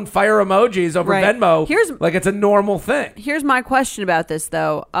send someone fire emojis over Venmo. Like it's a normal thing. Here's my question about this,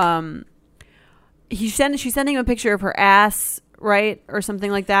 though. She's sending him a picture of her ass, right, or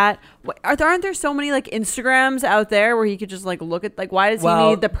something like that. Aren't there so many like Instagrams out there where he could just like look at, like, why does he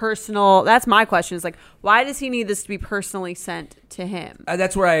need the personal? That's my question. Is like, why does he need this to be personally sent to him?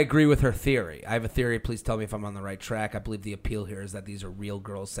 That's where I agree with her theory. I have a theory. Please tell me if I'm on the right track. I believe the appeal here is that these are real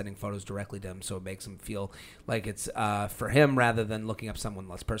girls sending photos directly to him, so it makes him feel like it's for him rather than looking up someone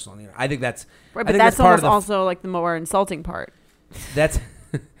less personal. I think that's right, but that's almost also like the more insulting part. That's.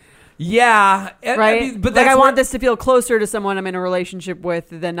 Yeah, right. I mean, but like I that's want this to feel closer to someone I'm in a relationship with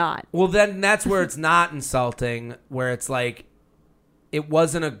than not. Well, then that's where it's not insulting. Where it's like, it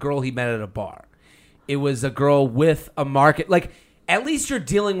wasn't a girl he met at a bar. It was a girl with a market. Like, at least you're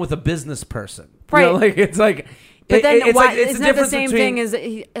dealing with a business person, right? You know, like it's like. But then it's why, like, it's isn't that the same thing as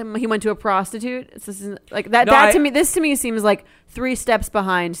he went to a prostitute? It's just, like that. No, that to me, this to me seems like 3 steps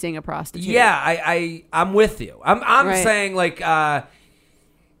behind seeing a prostitute. Yeah, I'm with you. I'm right. saying like,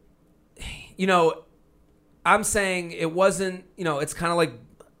 you know, I'm saying it wasn't. You know, it's kind of like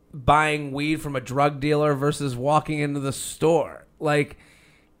buying weed from a drug dealer versus walking into the store. Like,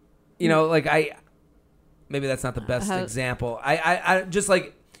 you know, like maybe that's not the best example. I just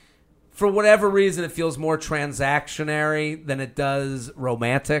like. For whatever reason, it feels more transactionary than it does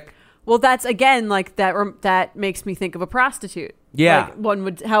romantic. Well, that's again like that. That makes me think of a prostitute. Yeah,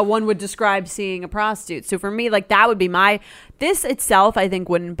 like how one would describe seeing a prostitute. So for me, like that would be this itself. I think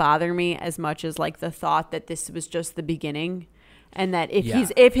wouldn't bother me as much as like the thought that this was just the beginning, and that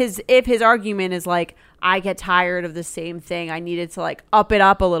if his argument is like, I get tired of the same thing, I needed to like up it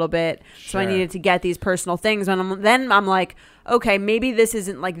up a little bit, so I needed to get these personal things. And then I'm like, okay, maybe this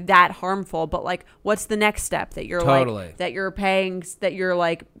isn't like that harmful, but like, what's the next step that you're like, that you're paying, that you're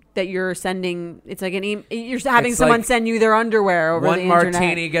like, that you're sending? It's like you're having someone like send you their underwear over the internet. One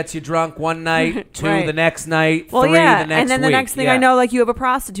martini gets you drunk one night, 2 right. the next night, well, 3 yeah. the next and then the week. next thing I know, like you have a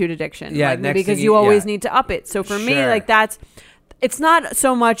prostitute addiction. Yeah, like, because you always need to up it. So for me, like that's. It's not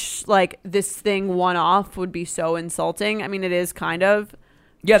so much like this thing one off would be so insulting. I mean, it is kind of.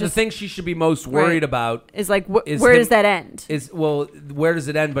 Yeah, the thing she should be most worried about is like where does that end? Where does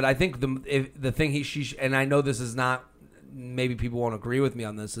it end? But I think the thing she and I know this is not, maybe people won't agree with me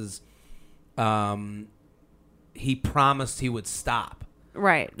on this, is he promised he would stop.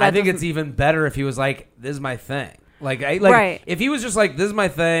 Right. I think it's even better if he was like, this is my thing. Right. If he was just like, this is my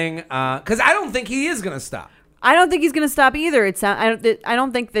thing, because I don't think he is gonna stop. I don't think he's going to stop either. I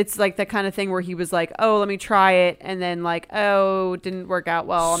don't think that's like the kind of thing where he was like, oh, let me try it. And then like, oh, it didn't work out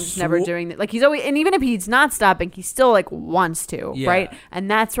well. I'm just never doing it. Like he's always, and even if he's not stopping, he still like wants to. Yeah. Right.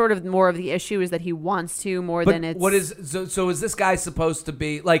 And that's sort of more of the issue, is that he wants to more than it's. What is, so is this guy supposed to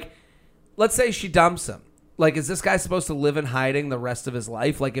be like, let's say she dumps him. Like, is this guy supposed to live in hiding the rest of his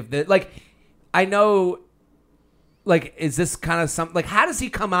life? Like I know, like, is this kind of something, like, how does he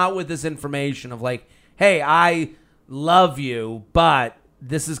come out with this information of like, hey, I love you, but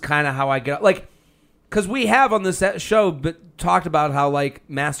this is kind of how I get, like, because we have on this show talked about how like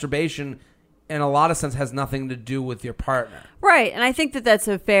masturbation in a lot of sense has nothing to do with your partner. Right. And I think that that's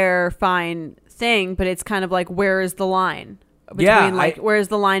a fair, fine thing, but it's kind of like, where is the line? Where's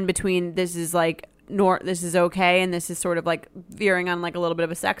the line between this is like, this is okay, and this is sort of like veering on like a little bit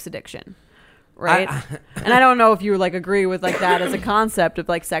of a sex addiction. Right. And I don't know if you like agree with like that as a concept of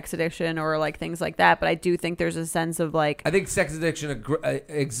like sex addiction or like things like that, but I do think there's a sense of like, I think sex addiction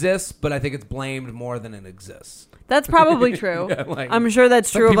exists, but I think it's blamed more than it exists. That's probably true. Yeah, like, I'm sure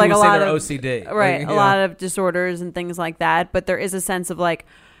that's true of like a lot of OCD, right? A lot of disorders and things like that. But there is a sense of like,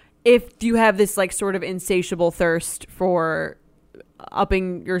 if you have this like sort of insatiable thirst for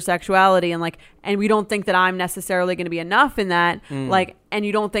upping your sexuality, and like, and we don't think that I'm necessarily going to be enough in that, like, and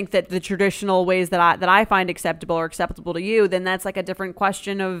you don't think that the traditional ways that I find acceptable are acceptable to you, then that's like a different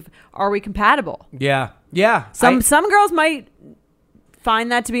question of, are we compatible? Yeah. Some girls might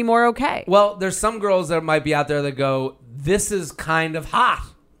find that to be more okay. Well, there's some girls that might be out there that go, this is kind of hot.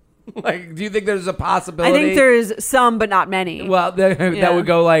 Like, do you think there's a possibility? I think there's some, but not many. Well, that would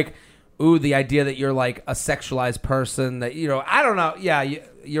go like, ooh, the idea that you're like a sexualized person, that, you know, I don't know. Yeah,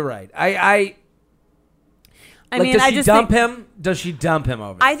 you're right. I mean, does she dump him? Does she dump him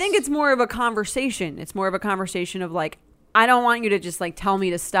over this? I think it's more of a conversation. It's more of a conversation of like, I don't want you to just like tell me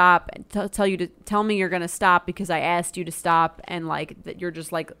to stop, tell me you're going to stop because I asked you to stop, and like that you're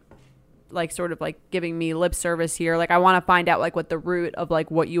just like sort of like giving me lip service here. Like, I want to find out like what the root of like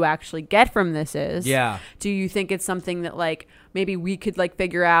what you actually get from this is. Yeah. Do you think it's something that like maybe we could like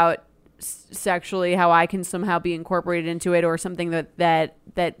figure out sexually, how I can somehow be incorporated into it, or something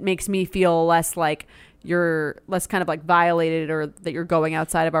that makes me feel less like you're less kind of like violated, or that you're going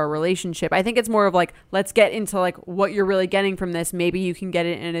outside of our relationship? I think it's more of like, let's get into like what you're really getting from this. Maybe you can get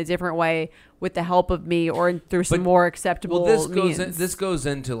it in a different way with the help of me, or through some more acceptable means. This goes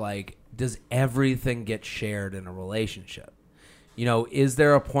into like, does everything get shared in a relationship? You know, is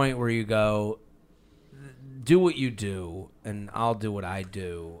there a point where you go, do what you do and I'll do what I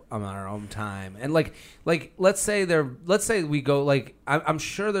do on our own time? And like let's say we go, like, I'm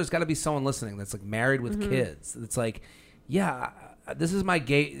sure there's got to be someone listening that's like married with kids. It's like, yeah, this is my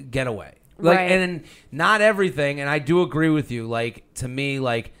getaway. Like, right. And not everything. And I do agree with you. Like, to me,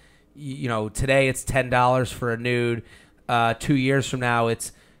 like, today it's $10 for a nude. 2 years from now,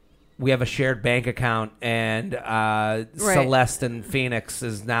 we have a shared bank account, and Celeste and Phoenix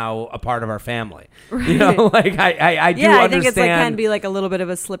is now a part of our family. Right. I do understand. I think it's can be like a little bit of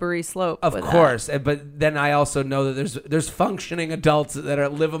a slippery slope. Of course, but then I also know that there's functioning adults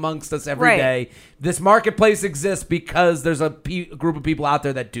that live amongst us every day. This marketplace exists because there's a group of people out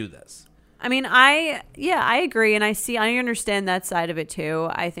there that do this. I mean, I agree, and I understand that side of it too.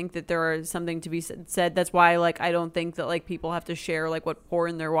 I think that there is something to be said. That's why, I don't think that people have to share what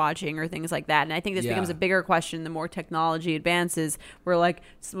porn they're watching or things like that. And I think this becomes a bigger question the more technology advances. Where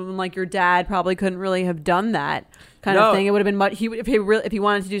someone like your dad probably couldn't really have done that kind of thing. It would have been much. If he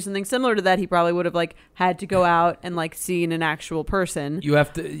wanted to do something similar to that, he probably would have had to go out and seen an actual person. You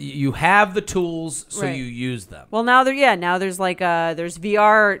have the tools, so you use them. Well, now there's there's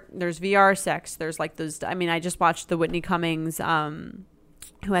VR sex. There's those. I mean, I just watched the Whitney Cummings,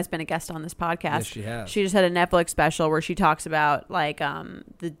 who has been a guest on this podcast. Yes, she has. She just had a Netflix special where she talks about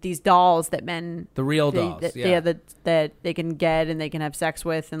these dolls that men, the real dolls, that they can get and they can have sex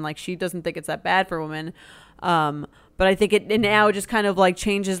with, and she doesn't think it's that bad for women. But I think it now just kind of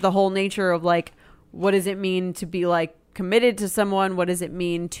changes the whole nature of what does it mean to be committed to someone? What does it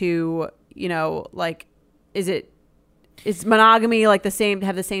mean to is monogamy have the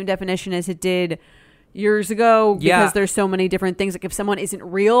same definition as it did years ago? Because there's so many different things. If someone isn't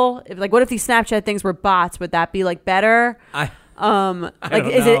real, what if these Snapchat things were bots? Would that be better? I don't know.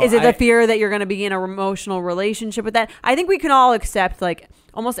 Is it the fear that you're going to be in an emotional relationship with that? I think we can all accept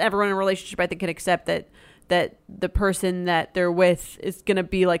almost everyone in a relationship. I think can accept that the person that they're with is going to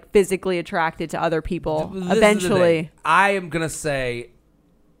be physically attracted to other people eventually. I am going to say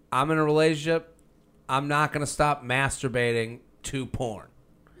I'm in a relationship. I'm not going to stop masturbating to porn.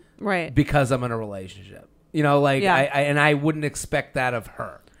 Right. Because I'm in a relationship. I wouldn't expect that of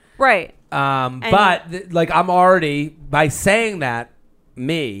her. Right. But I'm already, by saying that,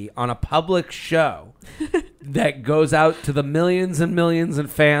 me on a public show that goes out to the millions and millions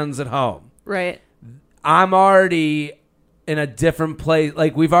of fans at home. Right. I'm already in a different place.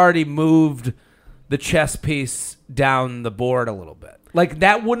 We've already moved the chess piece down the board a little bit.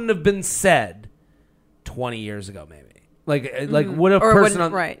 That wouldn't have been said 20 years ago, maybe. Would a person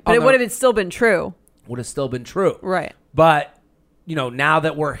on right? But it would have still been true. Would have still been true, right? But now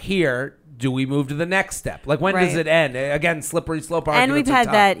that we're here, do we move to the next step? When does it end? Again, slippery slope arguments. And we've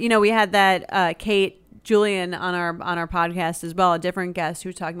had that. We had that Kate Julian on our podcast as well, a different guest who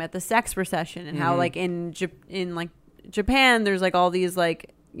was talking about the sex recession and how in Japan there's all these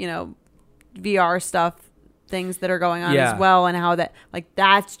VR stuff things that are going on as well, and how that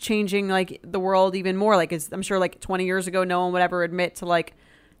that's changing the world even more. I'm sure 20 years ago no one would ever admit to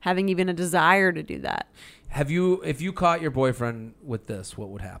having even a desire to do that. If you caught your boyfriend with this, what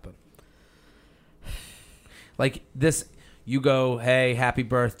would happen? This, you go, hey, happy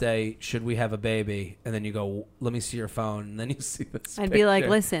birthday, should we have a baby? And then you go, let me see your phone. And then you see this I'd be like,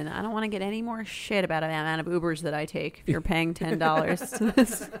 listen, I don't want to get any more shit about the amount of Ubers that I take if you're paying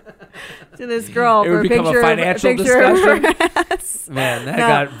 $10 to this girl. It would become a financial discussion. Man, that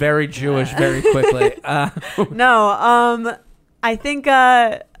got very Jewish very quickly. No, I think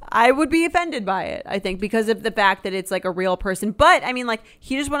I would be offended by it, I think, because of the fact that it's a real person. But I mean,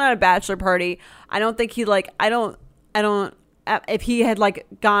 he just went on a bachelor party. I don't think he I don't if he had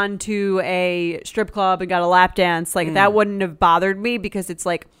gone to a strip club and got a lap dance, that wouldn't have bothered me, because it's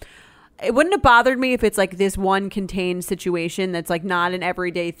it wouldn't have bothered me if it's this one contained situation that's not an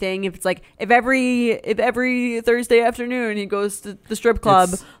everyday thing. If it's if every Thursday afternoon he goes to the strip club,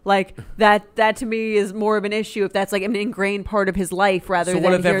 that to me is more of an issue if that's an ingrained part of his life rather than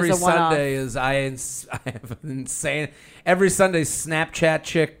what if here's every a one-off. Sunday is I have an insane every Sunday Snapchat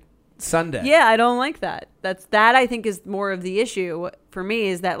chick Sunday. Yeah, I don't like that. That I think is more of the issue for me,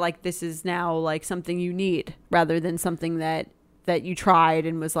 is that this is now something you need rather than something that you tried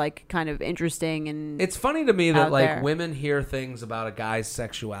and was kind of interesting. And it's funny to me that women hear things about a guy's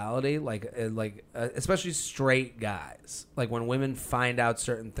sexuality, especially straight guys. When women find out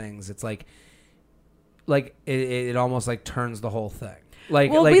certain things, it's it almost turns the whole thing. For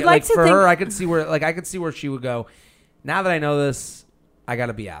her, I could see where she would go, now that I know this, I got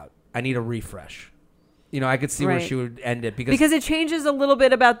to be out. I need a refresh. I could see where she would end it, because it changes a little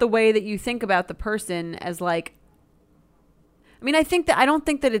bit about the way that you think about the person as I don't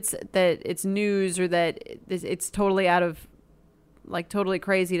think that it's news or that it's totally out of totally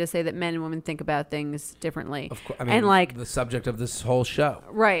crazy to say that men and women think about things differently. Of course, and the subject of this whole show,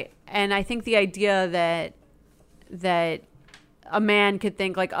 right? And I think the idea that a man could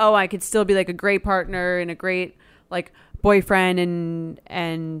think oh, I could still be a great partner and a great boyfriend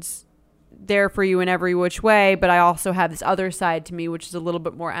and there for you in every which way, but I also have this other side to me which is a little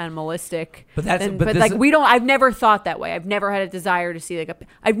bit more animalistic. I've never thought that way. I've never had a desire to see a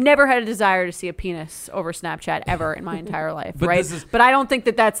penis over Snapchat ever in my entire life. But I don't think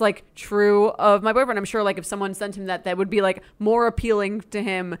that that's like true of my boyfriend. I'm sure like if someone sent him that would be like more appealing to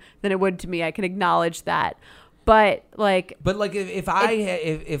him than it would to me. I can acknowledge that. But if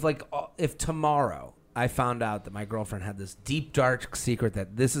tomorrow I found out that my girlfriend had this deep, dark secret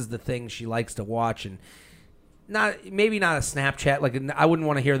that this is the thing she likes to watch, and maybe not a Snapchat. Like, I wouldn't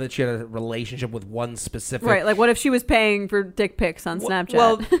want to hear that she had a relationship with one specific. Right. Like, what if she was paying for dick pics on Snapchat?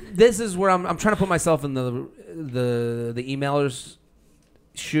 Well, this is where I'm trying to put myself in the emailer's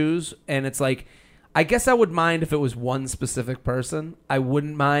shoes, and it's like, I guess I would mind if it was one specific person. I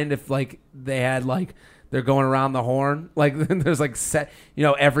wouldn't mind if like they had like. They're going around the horn. Like, there's like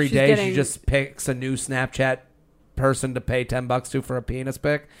every day she just picks a new Snapchat person to pay $10 to for a penis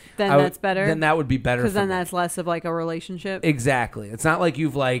pic. That's better. Then that would be better. Because then that's less of like a relationship. Exactly. It's not like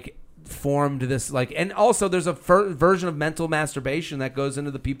you've like formed this like, and also there's a version of mental masturbation that goes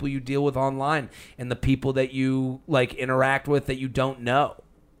into the people you deal with online and the people that you like interact with that you don't know.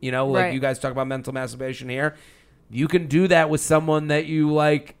 Like you guys talk about mental masturbation here. You can do that with someone that you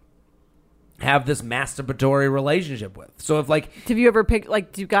like. Have this masturbatory relationship with. So if like, have you ever picked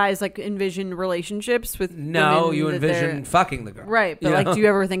like, do guys like envision relationships with? No, you envision fucking the girl, right? But like, do you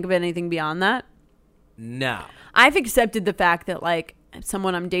ever think of anything beyond that? No, I've accepted the fact that like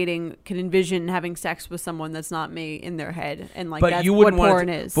someone I'm dating can envision having sex with someone that's not me in their head, and like that's what porn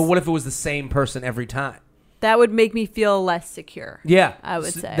is. But what if it was the same person every time? That would make me feel less secure. Yeah, I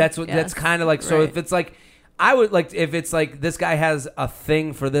would say that's what that's kind of like. So if it's like. I would like if it's like this guy has a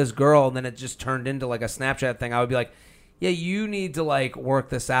thing for this girl and then it just turned into like a Snapchat thing. I would be like, yeah, you need to like work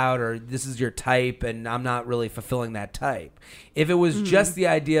this out, or this is your type and I'm not really fulfilling that type. If it was just the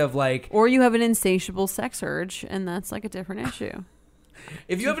idea of like, or you have an insatiable sex urge and that's like a different issue.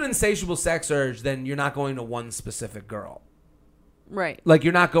 If you have an insatiable sex urge, then you're not going to one specific girl, right? Like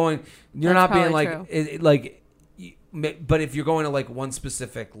you're not being like, but if you're going to like one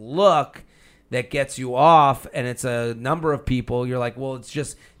specific look. That gets you off, and it's a number of people. You're like, well, it's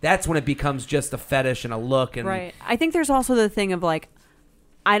just that's when it becomes just a fetish and a look. And right. I think there's also the thing of like,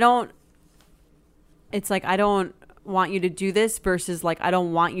 I don't want you to do this versus like I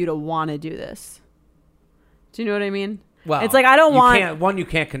don't want you to want to do this. Do you know what I mean? Well, it's like I don't want one you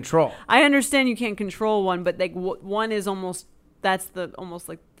can't control. I understand you can't control one, but like one is almost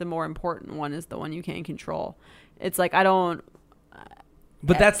like the more important one is the one you can't control. It's like I don't.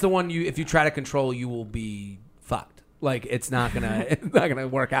 But that's the one if you try to control, you will be fucked. Like it's not gonna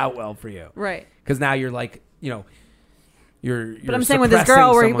work out well for you, right? Because now you're like you're. But I'm saying with this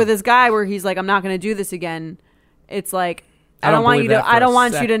girl, with this guy, where he's like, I'm not gonna do this again. It's like I don't want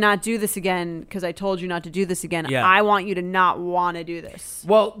you to not do this again because I told you not to do this again. Yeah. I want you to not want to do this.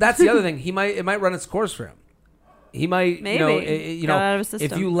 Well, that's the other thing. It might run its course for him. He might maybe out of his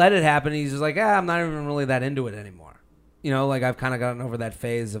system. If you let it happen, he's just like, I'm not even really that into it anymore. Like I've kind of gotten over that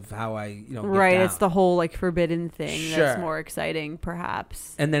phase of how I, get right. down. It's the whole like forbidden thing that's more exciting,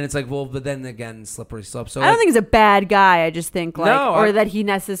 perhaps. And then it's like, well, but then again, slippery slope. So I don't think he's a bad guy. I just think that he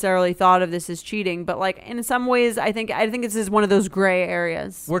necessarily thought of this as cheating. But like in some ways, I think this is one of those gray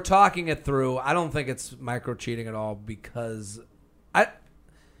areas. We're talking it through. I don't think it's micro cheating at all because I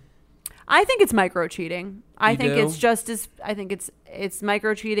think it's micro cheating. I think it's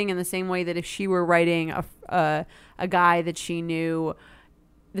micro cheating in the same way that if she were writing a guy that she knew,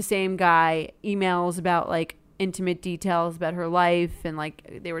 the same guy, emails about like intimate details about her life and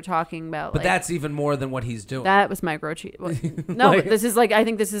like they were talking about. But that's even more than what he's doing. That was micro cheating. No, but this is like I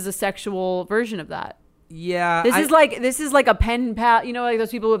think this is a sexual version of that. Yeah, this is like a pen pal. Like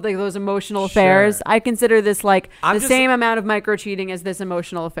those people with like those emotional affairs. I consider this like same amount of micro cheating as this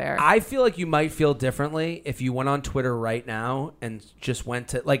emotional affair. I feel like you might feel differently if you went on Twitter right now and just went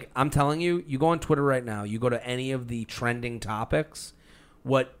to like I'm telling you, you go on Twitter right now, you go to any of the trending topics.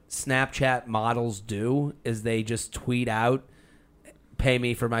 What Snapchat models do is they just tweet out, "Pay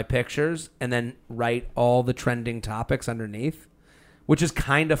me for my pictures," and then write all the trending topics underneath, which is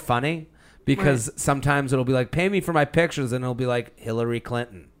kind of funny. Because sometimes it'll be like, pay me for my pictures, and it'll be like Hillary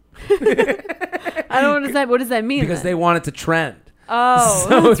Clinton. I don't understand. What does that mean? Because they want it to trend. Oh,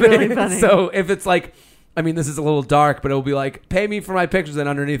 that's really funny. So if it's like, I mean, this is a little dark, but it'll be like, pay me for my pictures, and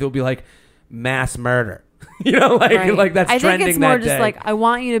underneath it'll be like, mass murder. Like that's trending that day. I think it's more just like, I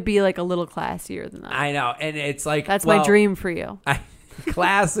want you to be like a little classier than that. I know, and it's like that's my dream for you.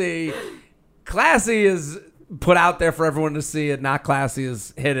 Classy is put out there for everyone to see, and Not Classy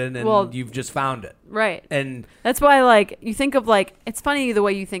is hidden, and you've just found it. Right. And that's why, like, you think of, like, it's funny the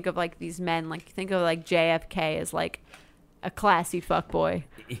way you think of, like, these men. Like, you think of, like, JFK as, like, a classy fuckboy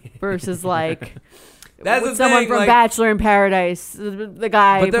versus, like... That's the someone thing, from like, Bachelor in Paradise, the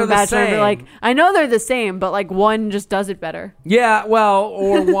guy from Bachelor. But like, I know they're the same, but like one just does it better. Yeah, well,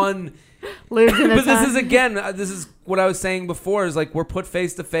 or one lives in a But this is again, this is what I was saying before. Is like we're put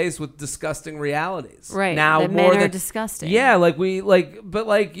face to face with disgusting realities. Right now, that more men are than disgusting. Yeah, but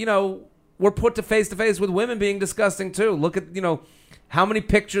we're put to face with women being disgusting too. Look at how many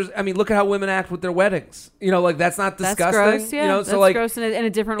pictures? I mean, look at how women act with their weddings. Like that's not disgusting. That's gross, yeah. So that's like gross in a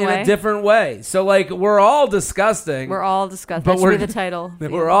different way. In a different way. So like we're all disgusting. We're all disgusting. That should be the title.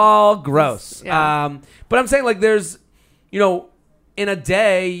 We're all gross. Yeah. But I'm saying like there's, in a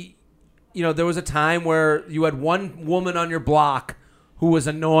day, there was a time where you had one woman on your block who was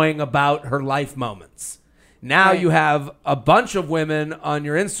annoying about her life moments. Now you have a bunch of women on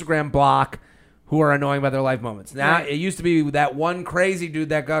your Instagram block who are annoying by their life moments. Now, It used to be that one crazy dude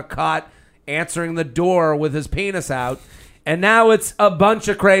that got caught answering the door with his penis out. And now it's a bunch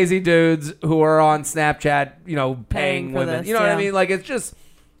of crazy dudes who are on Snapchat, paying women. This, what I mean? Like, it's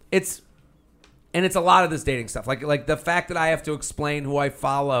a lot of this dating stuff. Like the fact that I have to explain who I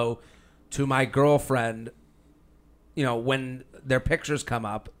follow to my girlfriend, when their pictures come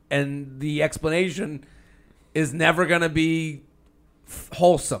up. And the explanation is never going to be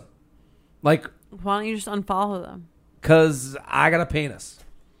wholesome. Like, why don't you just unfollow them? Because I got a penis.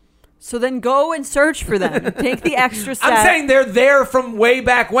 So then go and search for them. Take the extra step. I'm saying they're there from way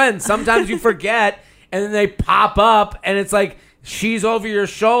back when. Sometimes you forget, and then they pop up, and it's like she's over your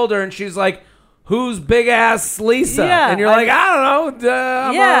shoulder, and she's like, who's big ass Lisa? Yeah, and you're like, I don't know.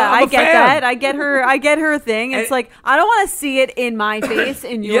 I get fan. that. I get her thing. It's like, I don't want to see it in my face,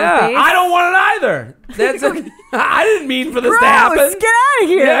 in your face. I don't want it either. I didn't mean for this to happen. Get out of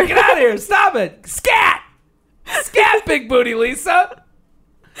here. Yeah, get out of here. Stop it. Scat. Scat, big booty Lisa.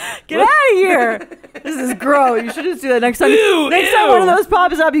 Get out of here. This is gross. You should just do that next time. Ew, next time one of those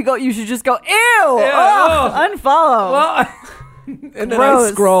pops up, you should just go, ew. Unfollow. Well, and then I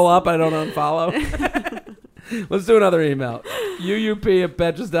scroll up. I don't unfollow. Let's do another email.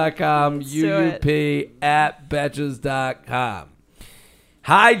 UUP@betches.com. UUP@betches.com.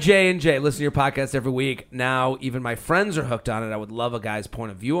 Hi, J&J. Listen to your podcast every week. Now, even my friends are hooked on it. I would love a guy's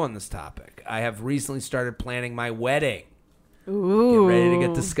point of view on this topic. I have recently started planning my wedding. Ooh. Get ready to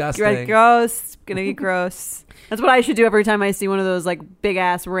get disgusting. Get gross. It's going to be gross. That's what I should do every time I see one of those like big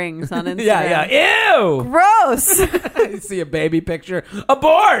ass rings on Instagram. Yeah. Ew. Gross. You see a baby picture.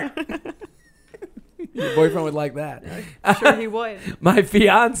 Abort. Your boyfriend would like that. I'm sure he would. My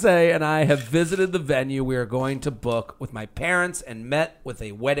fiance and I have visited the venue we are going to book with my parents and met with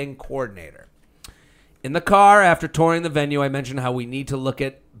a wedding coordinator. In the car, after touring the venue, I mentioned how we need to look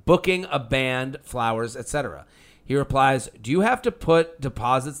at booking a band, flowers, etc. He replies, do you have to put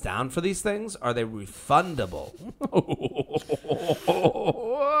deposits down for these things? Are they refundable?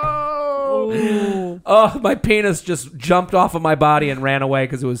 Oh, my penis just jumped off of my body and ran away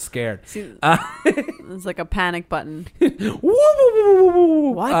because it was scared. It's like a panic button.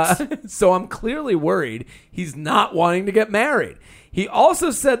 What? So I'm clearly worried he's not wanting to get married. He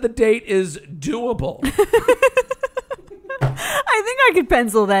also said the date is doable. I think I could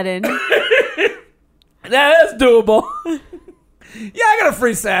pencil that in. That's doable. Yeah, I got a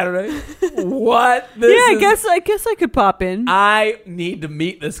free Saturday. What? I guess I could pop in. I need to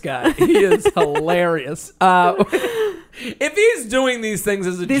meet this guy. He is hilarious. If he's doing these things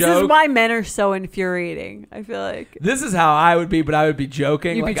as a joke. This is why men are so infuriating, I feel like. This is how I would be, but I would be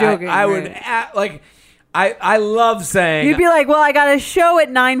joking. You'd be joking. I would act like... I love saying... You'd be like, well, I got a show at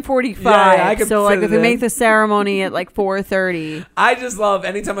 9:45. Yeah, so like if we make the ceremony at like 4:30. I just love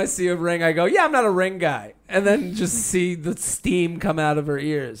anytime I see a ring, I go, yeah, I'm not a ring guy. And then just see the steam come out of her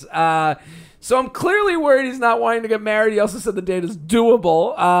ears. So I'm clearly worried he's not wanting to get married. He also said the date is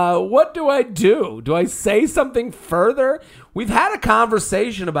doable. What do I do? Do I say something further? We've had a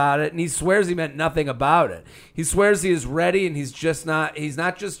conversation about it, and he swears he meant nothing about it. He swears he is ready, and he's not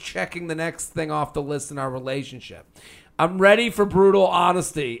just checking the next thing off the list in our relationship. I'm ready for brutal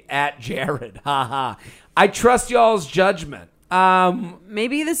honesty at Jared. Haha. I trust y'all's judgment.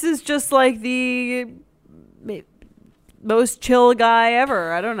 Maybe this is just like the most chill guy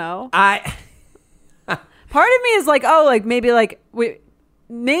ever. I don't know. Part of me is like, maybe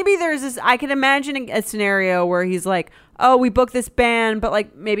there's this. I can imagine a scenario where he's like, oh, we booked this band, but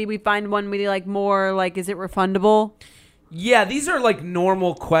like maybe we find one we like more. Like, is it refundable? Yeah, these are like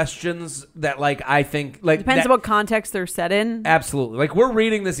normal questions that like I think like depends on what context they're set in. Absolutely. Like we're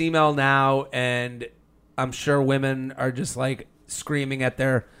reading this email now, and I'm sure women are just like screaming at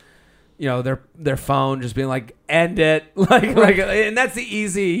their their phone, just being like, end it. Like, and that's the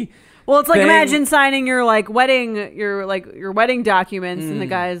easy. Well, it's like thing. Imagine signing your wedding documents, and the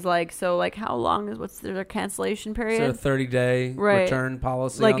guy's like, so like how long is what's their cancellation period? So a 30-day return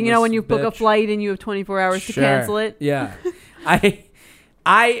policy. Like, when you book a flight and you have 24 hours to cancel it. Yeah.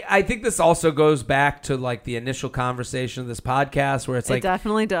 I think this also goes back to like the initial conversation of this podcast, where it's like, it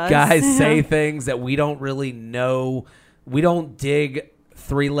definitely does. Guys say things that we don't really know. We don't dig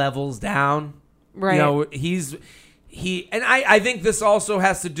 3 levels down. Right. And I think this also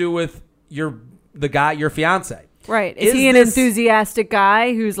has to do with your fiance. Right. Is he an enthusiastic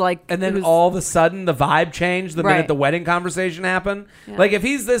guy who's like... And then all of a sudden the vibe changed the minute the wedding conversation happened? Yeah. Like, if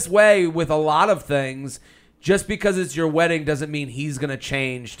he's this way with a lot of things, just because it's your wedding doesn't mean he's going to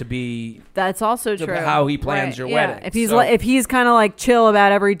change to be... That's also true. How he plans your wedding. If he's kind of like chill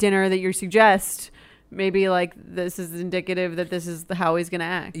about every dinner that you suggest, maybe like this is indicative that this is how he's going to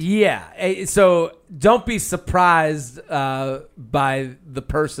act. Yeah. So don't be surprised by the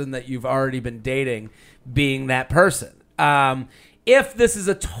person that you've already been dating being that person. If this is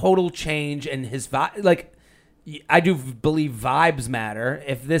a total change in his vibe, like, I do believe vibes matter.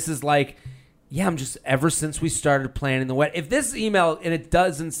 If this is like, I'm just, ever since we started planning the wedding, if this email, and it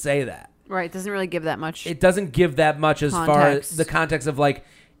doesn't say that. Right. It doesn't really give that much. It doesn't give that much as far as the context of like,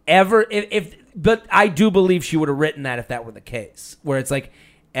 but I do believe she would have written that if that were the case, where it's like,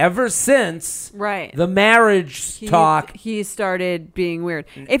 ever since the marriage talk, he started being weird.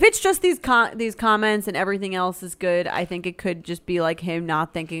 If it's just these comments and everything else is good, I think it could just be like him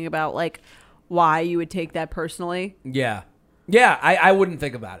not thinking about like why you would take that personally. Yeah. I wouldn't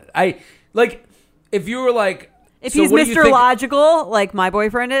think about it. I like if you were like, if he's Mr. Logical, like my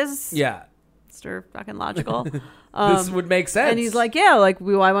boyfriend is. Yeah. Mr. fucking Logical. This would make sense. And he's like, I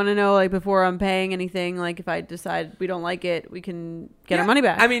want to know, like, before I'm paying anything, like, if I decide we don't like it, we can get our money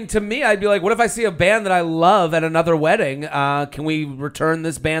back. I mean, to me, I'd be like, what if I see a band that I love at another wedding? Can we return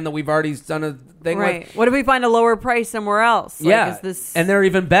this band that we've already done a thing with? What if we find a lower price somewhere else? Like, and they're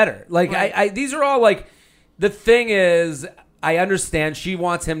even better. Like, these are all, like, the thing is, I understand she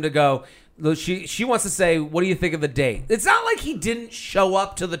wants him to go... She wants to say, what do you think of the date? It's not like he didn't show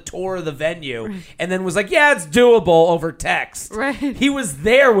up to the tour of the venue and then was like, it's doable over text. Right. He was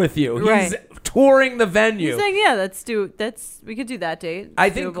there with you. He's touring the venue. He's saying, we could do that date.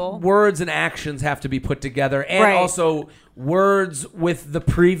 I think words and actions have to be put together, and also words with the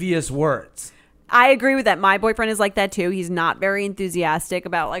previous words. I agree with that. My boyfriend is like that too. He's not very enthusiastic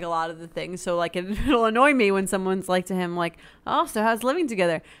about like a lot of the things. So like it'll annoy me when someone's like to him like, "Oh, so how's living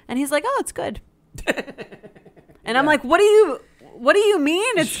together?" And he's like, "Oh, it's good." And I'm like, "What do you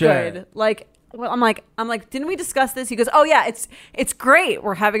mean it's good?" Like, well, I'm like, "Didn't we discuss this?" He goes, "Oh yeah, it's great.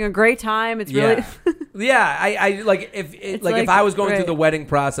 We're having a great time. It's really I like if I was going through the wedding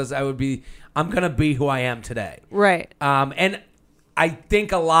process, I'm gonna be who I am today. Right. And I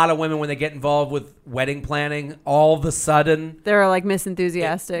think a lot of women, when they get involved with wedding planning, all of a sudden... They're like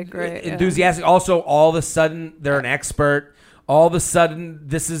misenthusiastic, right? Enthusiastic. Yeah. Also, all of a sudden, they're an expert. All of a sudden,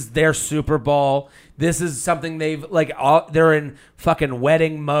 this is their Super Bowl. This is something they're in fucking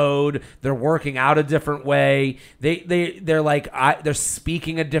wedding mode. They're working out a different way. They're like, they're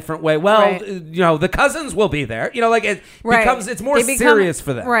speaking a different way. Well, the cousins will be there. It becomes, it's more serious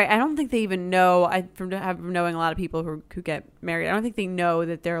for them. Right. I don't think they even know, from knowing a lot of people who get married, I don't think they know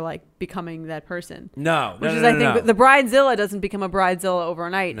that they're like becoming that person. No. Which is, I think, the bridezilla doesn't become a bridezilla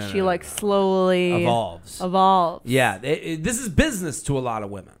overnight. She slowly evolves. Yeah. This is business to a lot of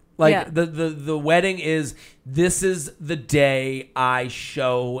women. Like the wedding this is the day I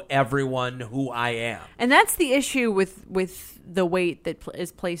show everyone who I am. And that's the issue with the weight that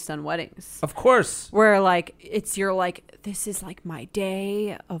is placed on weddings. Of course. Where like, this is like my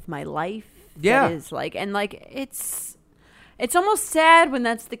day of my life. Yeah. That is like, and like, it's almost sad when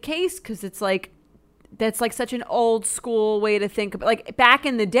that's the case. 'Cause it's like, that's like such an old school way to think about, like back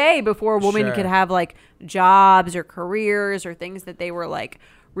in the day before women could have like jobs or careers or things that they were like,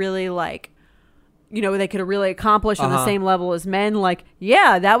 really like, they could really accomplish on the same level as men. Like,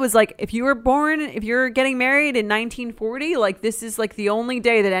 that was like, if you're getting married in 1940, like this is like the only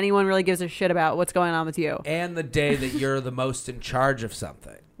day that anyone really gives a shit about what's going on with you. And the day that you're the most in charge of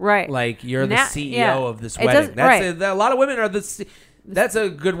something. Right. Like you're the CEO of this wedding. A lot of women are that's a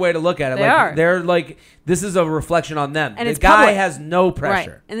good way to look at it. They're like, this is a reflection on them. And the guy has no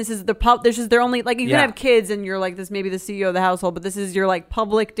pressure. Right. And this is their only, like, you can have kids and you're like, this may be the CEO of the household, but this is your like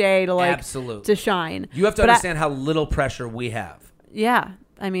public day to like, absolutely, to shine. You have to understand how little pressure we have. Yeah.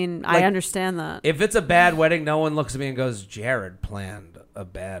 I mean, Like, I understand that. If it's a bad wedding, no one looks at me and goes, Jared planned a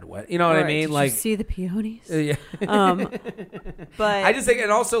bad wedding. You know what I mean? Did Like, you see the peonies? yeah. But I just think,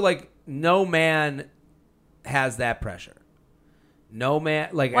 and also like no man has that pressure. No man,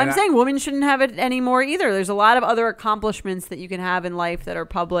 like. well, I'm saying women shouldn't have it anymore either. There's a lot of other accomplishments that you can have in life that are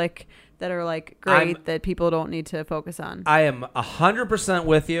public, that are like great, that people don't need to focus on. I am 100%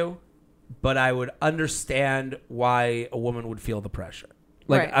 with you, but I would understand why a woman would feel the pressure.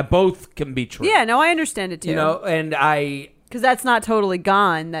 Like, Right. both can be true. Yeah, no, I understand it too. You know, and because that's not totally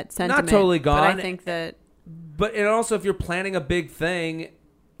gone. That sentiment, Not totally gone. But I think that. But and also, if you're planning a big thing,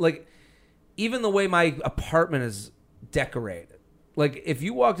 like even the way my apartment is decorated, like if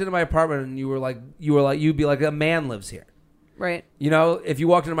you walked into my apartment and you'd be like, a man lives here. Right. You know, if you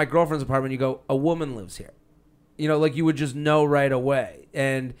walked into my girlfriend's apartment, you go, a woman lives here. You know, like you would just know right away.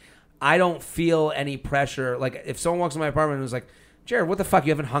 And I don't feel any pressure. Like if someone walks in my apartment and was like, Jared, what the fuck?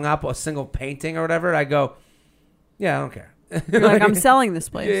 You haven't hung up a single painting or whatever? I go, yeah, I don't care. You're like, I'm selling this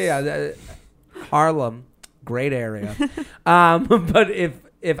place. Yeah. Harlem, great area. But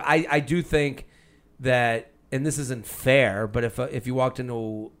if I do think that, and this isn't fair, but if you walked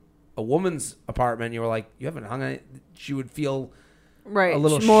into a woman's apartment and you were like, you haven't hung it, she would feel right. a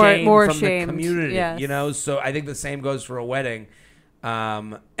little more from shamed. the community, Yes. you know? So I think the same goes for a wedding.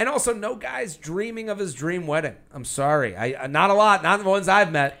 And also no guy's dreaming of his dream wedding. I'm sorry. Not a lot, not the ones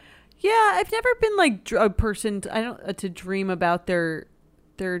I've met. Yeah, I've never been like a person to dream about their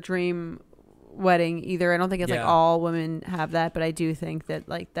dream wedding either. I don't think it's like all women have that, but I do think that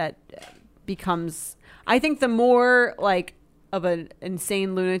like that becomes. I think the more like of an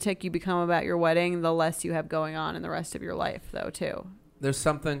insane lunatic you become about your wedding, the less you have going on in the rest of your life, though. Too. There's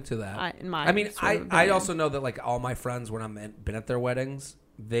something to that. I also know that like all my friends when I've been at their weddings,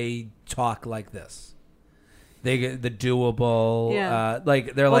 they talk like this. They get the doable. Yeah.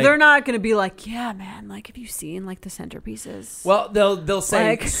 Like they're they're not going to be like, yeah, man. Like, have you seen like the centerpieces? Well, they'll say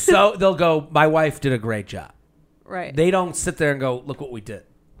Like- so. They'll go, my wife did a great job. Right. They don't sit there and go, look what we did.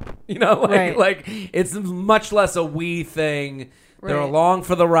 You know, Right. like it's much less a we thing. They're Right. along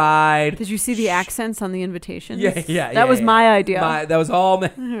for the ride. Did you see the accents on the invitations? Yeah. That was my idea. That was all.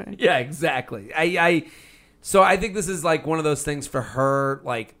 Yeah, exactly. So I think this is like one of those things for her.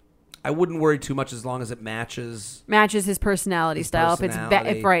 Like, I wouldn't worry too much as long as it matches his personality style.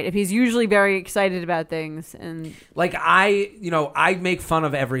 If he's usually very excited about things, and like I make fun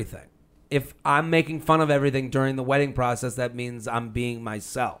of everything. If I'm making fun of everything during the wedding process, that means I'm being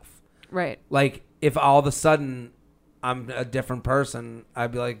myself. right. Like if all of a sudden I'm a different person,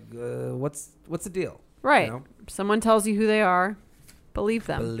 I'd be like, what's the deal? Right. You know? If someone tells you who they are, believe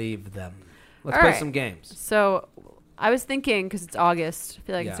them. Believe them. Let's All play right. some games. So I was thinking, because it's August, I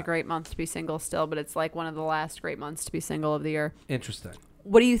feel like it's Yeah. a great month to be single still, but it's like one of the last great months to be single of the year. Interesting.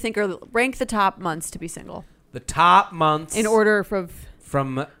 What do you think rank the top months to be single? The top months In order from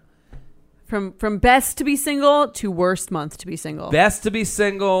best to be single to worst month to be single. best to be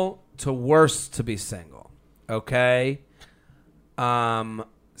single to worst to be single. Okay.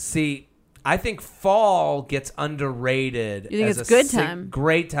 See, I think fall gets underrated. You think as it's a good time?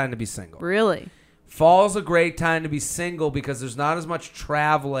 Great time to be single. Really? Fall's a great time to be single because there's not as much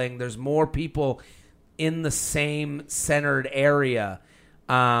traveling. There's more people in the same centered area.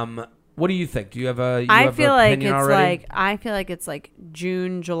 What do you think? Do you have a? I feel like it's it's like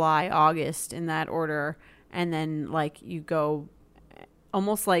June, July, August in that order, and then like you go,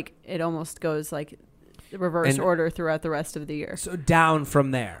 almost like it almost goes like the reverse order throughout the rest of the year. So down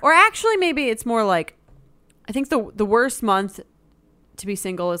from there. Or actually, maybe it's more like, I think the worst month to be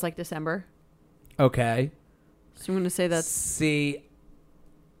single is like December. Okay. So I'm going to say that's. See,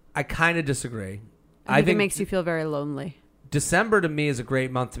 I kind of disagree. I think it makes you feel very lonely. December to me is a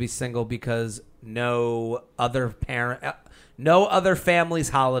great month to be single because no other family's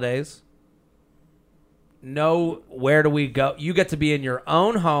holidays. No, where do we go? You get to be in your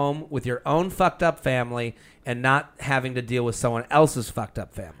own home with your own fucked up family and not having to deal with someone else's fucked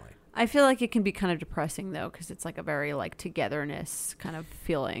up family. I feel like it can be kind of depressing though, because it's like a very like togetherness kind of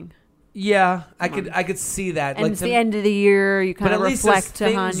feeling. Yeah, I could see that. And like it's the end of the year, you kind but of at least reflect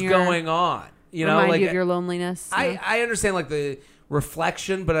there's on things your going on. You know, remind like you of your loneliness. I understand like the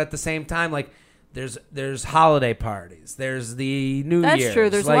reflection, but at the same time, like there's holiday parties. There's the New Year's. That's true.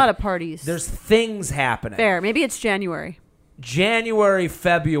 There's like, a lot of parties. There's things happening. Fair. Maybe it's January. January,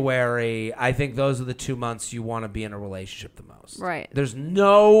 February, I think those are the 2 months you want to be in a relationship the most. Right. There's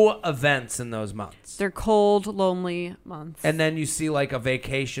no events in those months. They're cold, lonely months. And then you see like a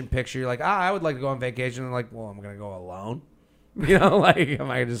vacation picture. You're like, I would like to go on vacation. And like, well, I'm going to go alone. You know, like, am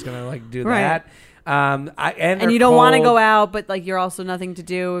I just gonna like do Right. that? And you don't want to go out, but like you're also nothing to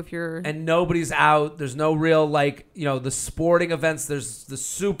do if you're. And nobody's out. There's no real like, you know, the sporting events. There's the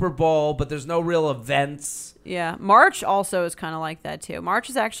Super Bowl, but there's no real events. Yeah, March also is kind of like that too. March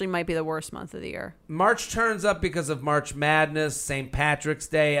is actually might be the worst month of the year. March turns up because of March Madness, St. Patrick's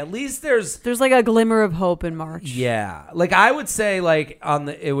Day. At least there's like a glimmer of hope in March. Yeah, like I would say, like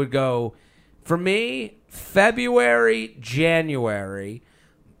it would go for me February, January.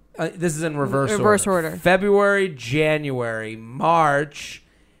 This is in reverse order. February, January, March,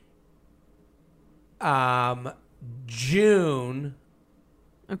 June.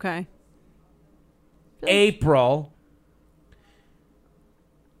 Okay. April,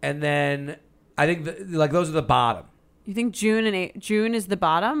 and then I think like those are the bottom. You think June is the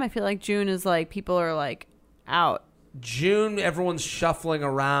bottom? I feel like June is like people are like out. June, everyone's shuffling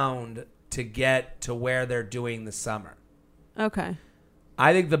around to get to where they're doing the summer. Okay.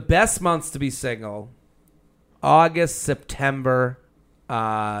 I think the best months to be single, August, September,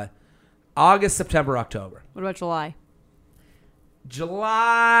 October. What about July?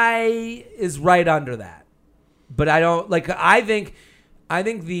 July is right under that, but I don't like. I think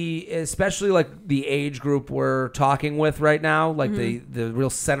especially like the age group we're talking with right now, like the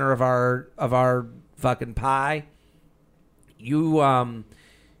real center of our fucking pie. There's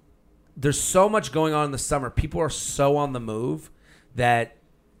so much going on in the summer. People are so on the move that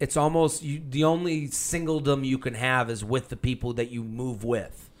it's almost the only singledom you can have is with the people that you move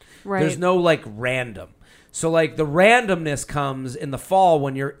with. Right. There's no like random. So like the randomness comes in the fall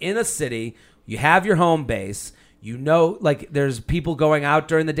when you're in a city, you have your home base, you know, like there's people going out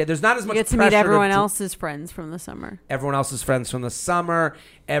during the day. There's not as much pressure. You get to meet everyone else's friends from the summer. Everyone else's friends from the summer.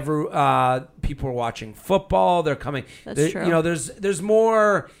 People are watching football. They're coming. That's true. You know, there's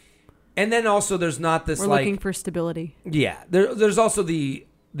more. And then also there's not this We're like looking for stability. Yeah, there's also the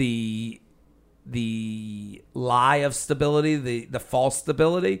lie of stability, the false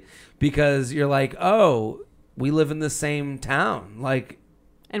stability, because you're like, oh, we live in the same town, like,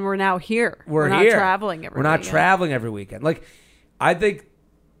 and we're now here. We're not here. traveling every. We're not weekend. traveling every weekend. Like, I think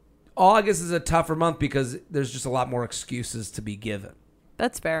August is a tougher month because there's just a lot more excuses to be given.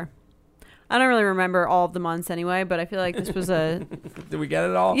 That's fair. I don't really remember all of the months anyway, but I feel like this was a. Did we get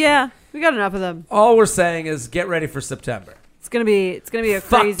it all? Yeah, we got enough of them. All we're saying is get ready for September. It's gonna be a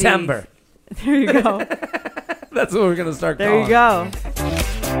crazy. Fucktember. There you go. That's what we're gonna start calling. There you go.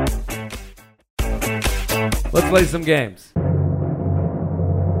 Let's play some games.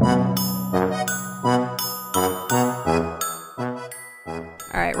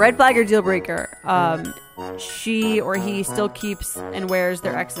 All right, red flag or deal breaker. She or he still keeps and wears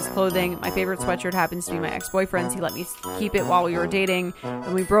their ex's clothing. My favorite sweatshirt happens to be my ex-boyfriend's. He let me keep it while we were dating.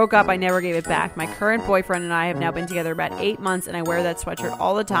 When we broke up, I never gave it back. My current boyfriend and I have now been together about 8 months, and I wear that sweatshirt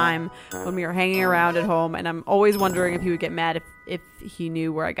all the time when we are hanging around at home, and I'm always wondering if he would get mad if he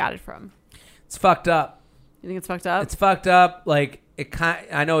knew where I got it from. It's fucked up. You think it's fucked up? It's fucked up. Like,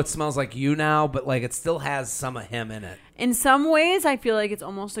 I know it smells like you now, but like it still has some of him in it. In some ways, I feel like it's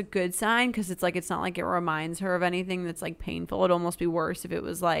almost a good sign because it's like it's not like it reminds her of anything that's like painful. It'd almost be worse if it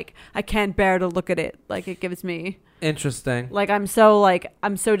was like I can't bear to look at it. Like it gives me interesting. Like I'm so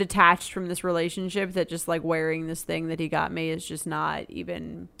detached from this relationship that just like wearing this thing that he got me is just not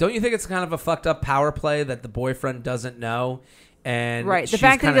even. Don't you think it's kind of a fucked up power play that the boyfriend doesn't know? And right, the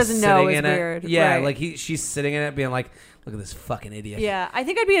fact that he doesn't know is weird. Yeah, right. like she's sitting in it, being like, "Look at this fucking idiot." Yeah, I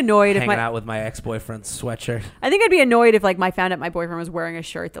think I'd be annoyed hanging out with my ex-boyfriend's sweatshirt. I think I'd be annoyed if like I found out my boyfriend was wearing a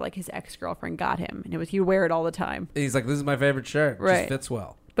shirt that like his ex-girlfriend got him, and he'd wear it all the time. He's like, "This is my favorite shirt. Right. Just fits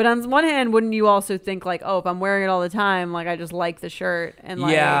well." But on one hand, wouldn't you also think like, "Oh, if I'm wearing it all the time, like I just like the shirt," and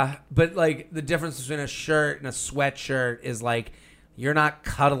like yeah, but like the difference between a shirt and a sweatshirt is like you're not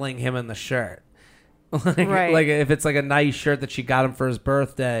cuddling him in the shirt. Right. Like if it's like a nice shirt that she got him for his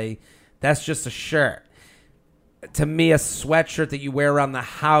birthday, that's just a shirt. To me, a sweatshirt that you wear around the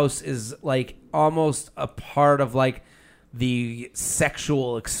house is like almost a part of like the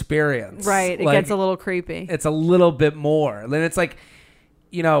sexual experience. Right. It like, gets a little creepy. It's a little bit more. Then it's like,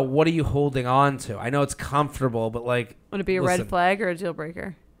 you know, what are you holding on to? I know it's comfortable, but like, would it be a red flag or a deal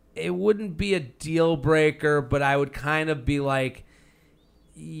breaker? It wouldn't be a deal breaker, but I would kind of be like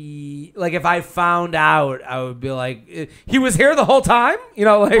if I found out, I would be like, he was here the whole time, you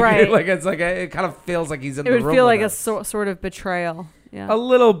know, like, right. Like it's like it kind of feels like he's in the room. It would feel like us. a sort of betrayal. Yeah, a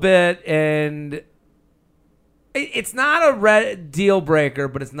little bit, and it's not a red deal breaker,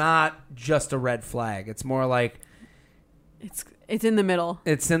 but it's not just a red flag. It's more like it's in the middle.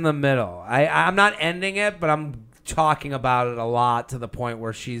 It's in the middle. I'm not ending it, but I'm talking about it a lot to the point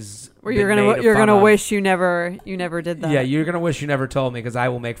where you're gonna wish you never did that. Yeah, you're gonna wish you never told me because I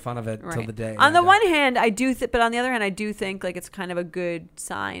will make fun of it till the day. On the one hand, I do, but on the other hand, I do think like it's kind of a good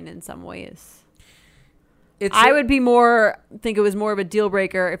sign in some ways. I would think it was more of a deal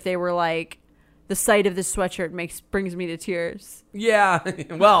breaker if they were like, the sight of this sweatshirt brings me to tears. Yeah,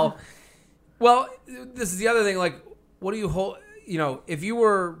 well, this is the other thing. Like, what do you hold? You know, if you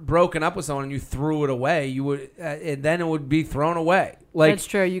were broken up with someone and you threw it away, you would, and then it would be thrown away. Like, that's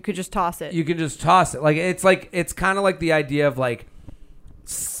true. You could just toss it. You can just toss it. Like, it's kind of like the idea of like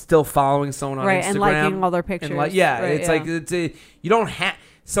still following someone on Instagram and liking all their pictures. Like, you don't have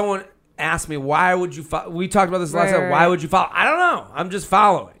someone asked me why would you follow. We talked about this last time. Why would you follow? I don't know. I'm just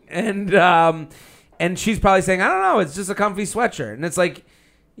following, and she's probably saying I don't know. It's just a comfy sweatshirt, and it's like.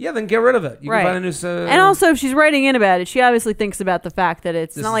 Yeah, then get rid of it. You can find a new... and also, if she's writing in about it, she obviously thinks about the fact that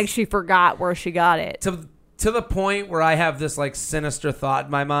it's not like she forgot where she got it. To the point where I have this, like, sinister thought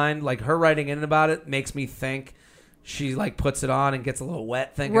in my mind. Like, her writing in about it makes me think she, like, puts it on and gets a little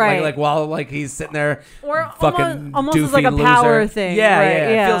wet thinking. Right. Like while, like, he's sitting there or fucking almost doofy as like a loser. power thing. Yeah, right?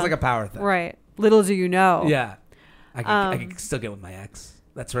 yeah. It feels like a power thing. Right. Little do you know. Yeah. I can still get with my ex.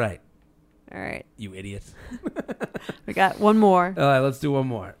 That's right. All right. You idiot. We got one more. All right, let's do one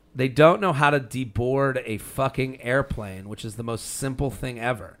more. They don't know how to deboard a fucking airplane, which is the most simple thing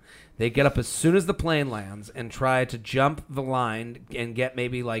ever. They get up as soon as the plane lands and try to jump the line and get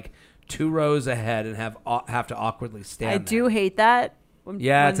maybe like 2 rows ahead and have to awkwardly stand. I do hate that.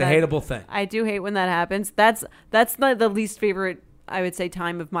 It's a hateable thing. I do hate when that happens. That's the least favorite, I would say,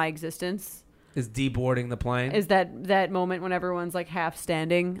 time of my existence. Is deboarding the plane? Is that moment when everyone's like half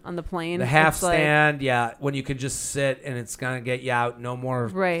standing on the plane? The half stand, when you can just sit and it's gonna get you out no more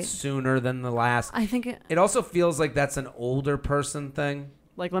sooner than the last. I think it also feels like that's an older person thing.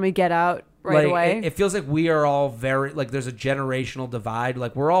 Like, let me get out right away. It feels like we are all very like there's a generational divide.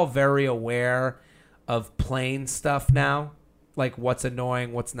 Like we're all very aware of plane stuff now, like what's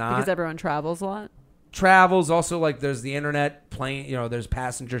annoying, what's not. Because everyone travels a lot. Travels also, like there's the internet plane, there's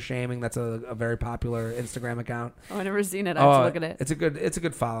passenger shaming. That's a very popular Instagram account. Oh, I've never seen it. I have to look at it. It's a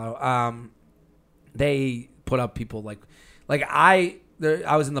good follow. They put up people like I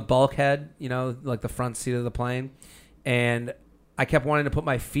was in the bulkhead, like the front seat of the plane, and I kept wanting to put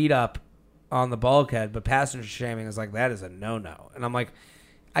my feet up on the bulkhead, but passenger shaming is like, that is a no-no. And I'm like,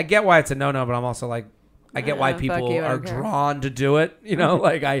 I get why it's a no-no, but I'm also like, I get why people are drawn to do it.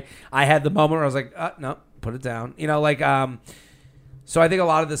 Like I had the moment where I was like, no, put it down. So I think a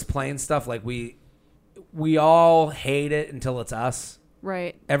lot of this plane stuff, like we all hate it until it's us.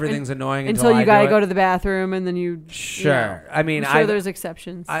 Right. Everything's annoying until you got to go to the bathroom and then you. Sure. I mean, I'm sure there's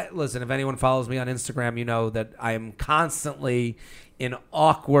exceptions. Listen, if anyone follows me on Instagram, you know that I am constantly in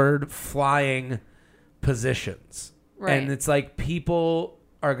awkward flying positions. Right. And it's like people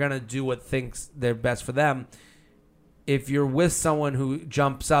are going to do what thinks they're best for them. If you're with someone who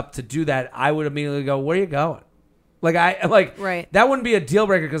jumps up to do that, I would immediately go, where are you going? Right. That wouldn't be a deal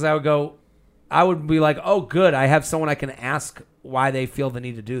breaker because I would be like, oh, good. I have someone I can ask why they feel the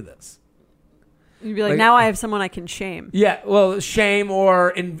need to do this. You'd be like, now I have someone I can shame. Yeah. Well, shame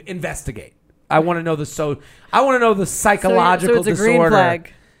or investigate. I want to know the psychological so it's a disorder. Green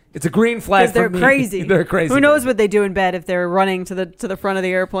flag. It's a green flag for me. They're crazy. They're crazy. Who knows what they do in bed if they're running to the front of the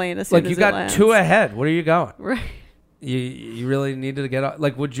airplane as soon as you got lands. 2 ahead. Where are you going? Right. You really needed to get out.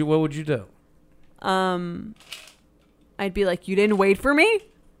 Like, what would you do? I'd be like, you didn't wait for me?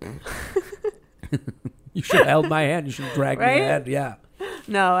 You should have held my hand. You should have dragged me ahead. Yeah.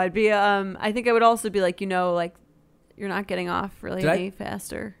 No, I'd be. I think I would also be like, like you're not getting off really any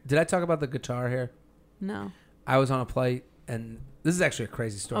faster. Did I talk about the guitar here? No. I was on a flight, and this is actually a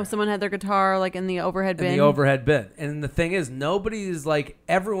crazy story. Oh, someone had their guitar like in the overhead bin. In the overhead bin, and the thing is, nobody is like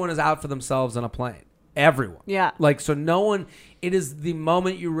everyone is out for themselves on a plane. Everyone. Yeah. Like so, no one. It is the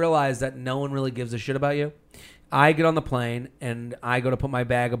moment you realize that no one really gives a shit about you. I get on the plane and I go to put my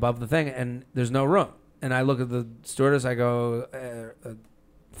bag above the thing, and there's no room. And I look at the stewardess. I go,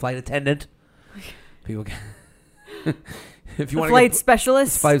 flight attendant. People can. If you want flight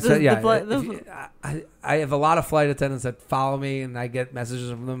specialist. I have a lot of flight attendants that follow me, and I get messages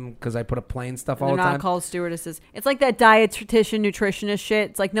from them because I put up plane stuff all the time. They're not called stewardesses. It's like that dietitian, nutritionist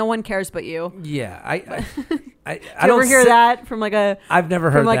shit. It's like no one cares but you. Yeah, I don't ever hear that from like a. I've never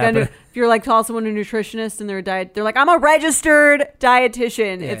heard that. If you're like call someone a nutritionist and they're like, I'm a registered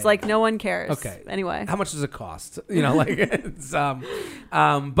dietitian. Yeah, it's like no one cares. Okay. Anyway, how much does it cost? It's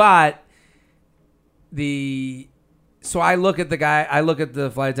but the. So I look at the guy, I look at the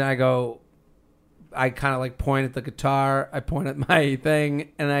flight attendant, I kind of like point at the guitar, I point at my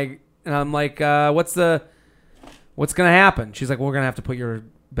thing, and I'm like, what's the what's going to happen? She's like, we're going to have to put your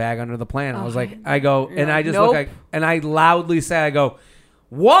bag under the plane. I was like, I go, and I just look like, and I loudly say, I go,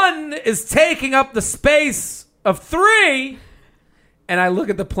 1 is taking up the space of 3. And I look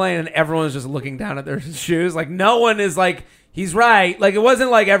at the plane and everyone's just looking down at their shoes. Like no one is like, he's right. Like it wasn't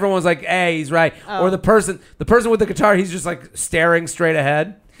like everyone was like, hey, he's right. Or the person with the guitar, he's just like staring straight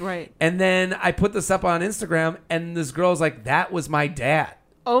ahead. Right. And then I put this up on Instagram and this girl's like, that was my dad.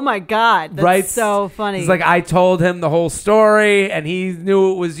 Oh my God. That's right? So funny. It's like I told him the whole story and he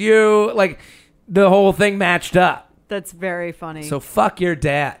knew it was you. Like the whole thing matched up. That's very funny. So fuck your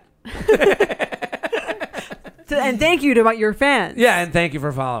dad. And thank you to your fans. Yeah, and thank you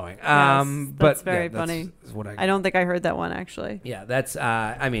for following. That's very funny. That's what I don't think I heard that one actually. Yeah, that's.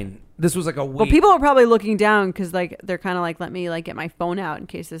 I mean, this was like a week. Well, people are probably looking down because like they're kind of like, let me like get my phone out in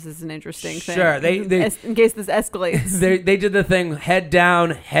case this is an interesting thing. Sure, in case this escalates. They did the thing, head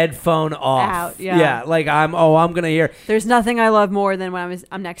down, headphone off. Out, yeah. Like I'm gonna hear. There's nothing I love more than when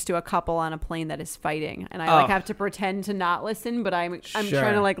I'm next to a couple on a plane that is fighting, and I like have to pretend to not listen, but I'm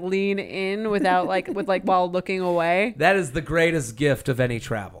trying to like lean in without while looking away. That is the greatest gift of any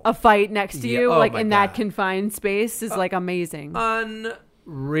travel. A fight next to you, in God. that confined space, is like amazing.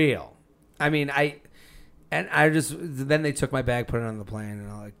 Unreal. I mean, then they took my bag, put it on the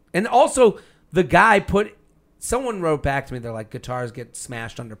plane, and also the guy someone wrote back to me, they're like, guitars get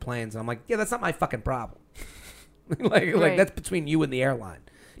smashed under planes, and I'm like, yeah, that's not my fucking problem. like that's between you and the airline.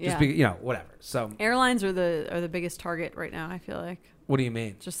 Just whatever. So airlines are the biggest target right now, I feel like. What do you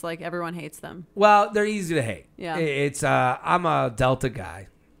mean? Just like everyone hates them. Well, they're easy to hate. Yeah. It's I'm a Delta guy.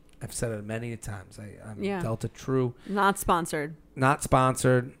 I've said it many times. I'm Delta True. Not sponsored.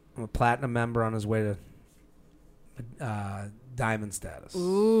 I'm a platinum member on his way to diamond status.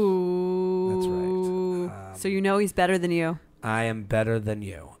 Ooh. That's right. So he's better than you. I am better than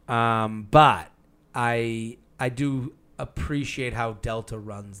you. But I do appreciate how Delta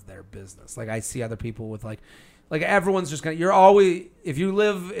runs their business. Like I see other people with like everyone's just gonna. You're always if you're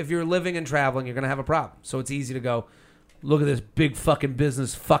living and traveling, you're gonna have a problem. So it's easy to go, look at this big fucking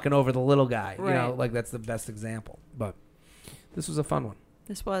business fucking over the little guy. Right. That's the best example. But this was a fun one.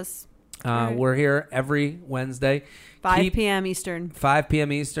 This was. We're here every Wednesday. 5 p.m. Eastern. 5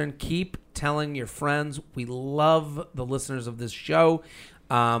 p.m. Eastern. Keep telling your friends. We love the listeners of this show.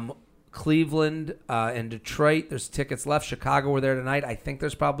 Cleveland and Detroit, there's tickets left. Chicago, we're there tonight. I think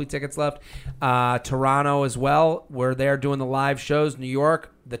there's probably tickets left. Toronto as well. We're there doing the live shows. New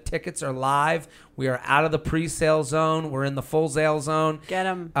York, the tickets are live. We are out of the pre-sale zone. We're in the full sale zone. Get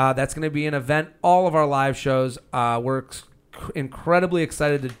them. That's going to be an event. All of our live shows, we're incredibly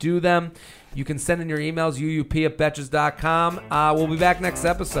excited to do them. You can send in your emails, uup@betches.com. We'll be back next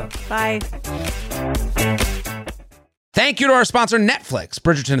episode. Bye. Thank you to our sponsor, Netflix.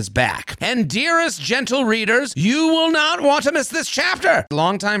 Bridgerton is back. And dearest gentle readers, you will not want to miss this chapter.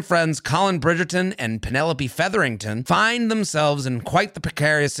 Longtime friends Colin Bridgerton and Penelope Featherington find themselves in quite the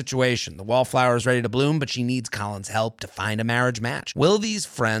precarious situation. The wallflower is ready to bloom, but she needs Colin's help to find a marriage match. Will these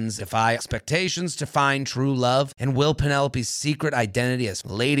friends defy expectations to find true love? And will Penelope's secret identity as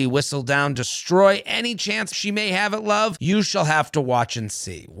Lady Whistledown destroy any chance she may have at love? You shall have to watch and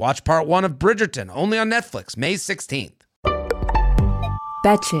see. Watch part 1 of Bridgerton, only on Netflix, May 16th.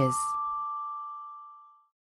 Betches.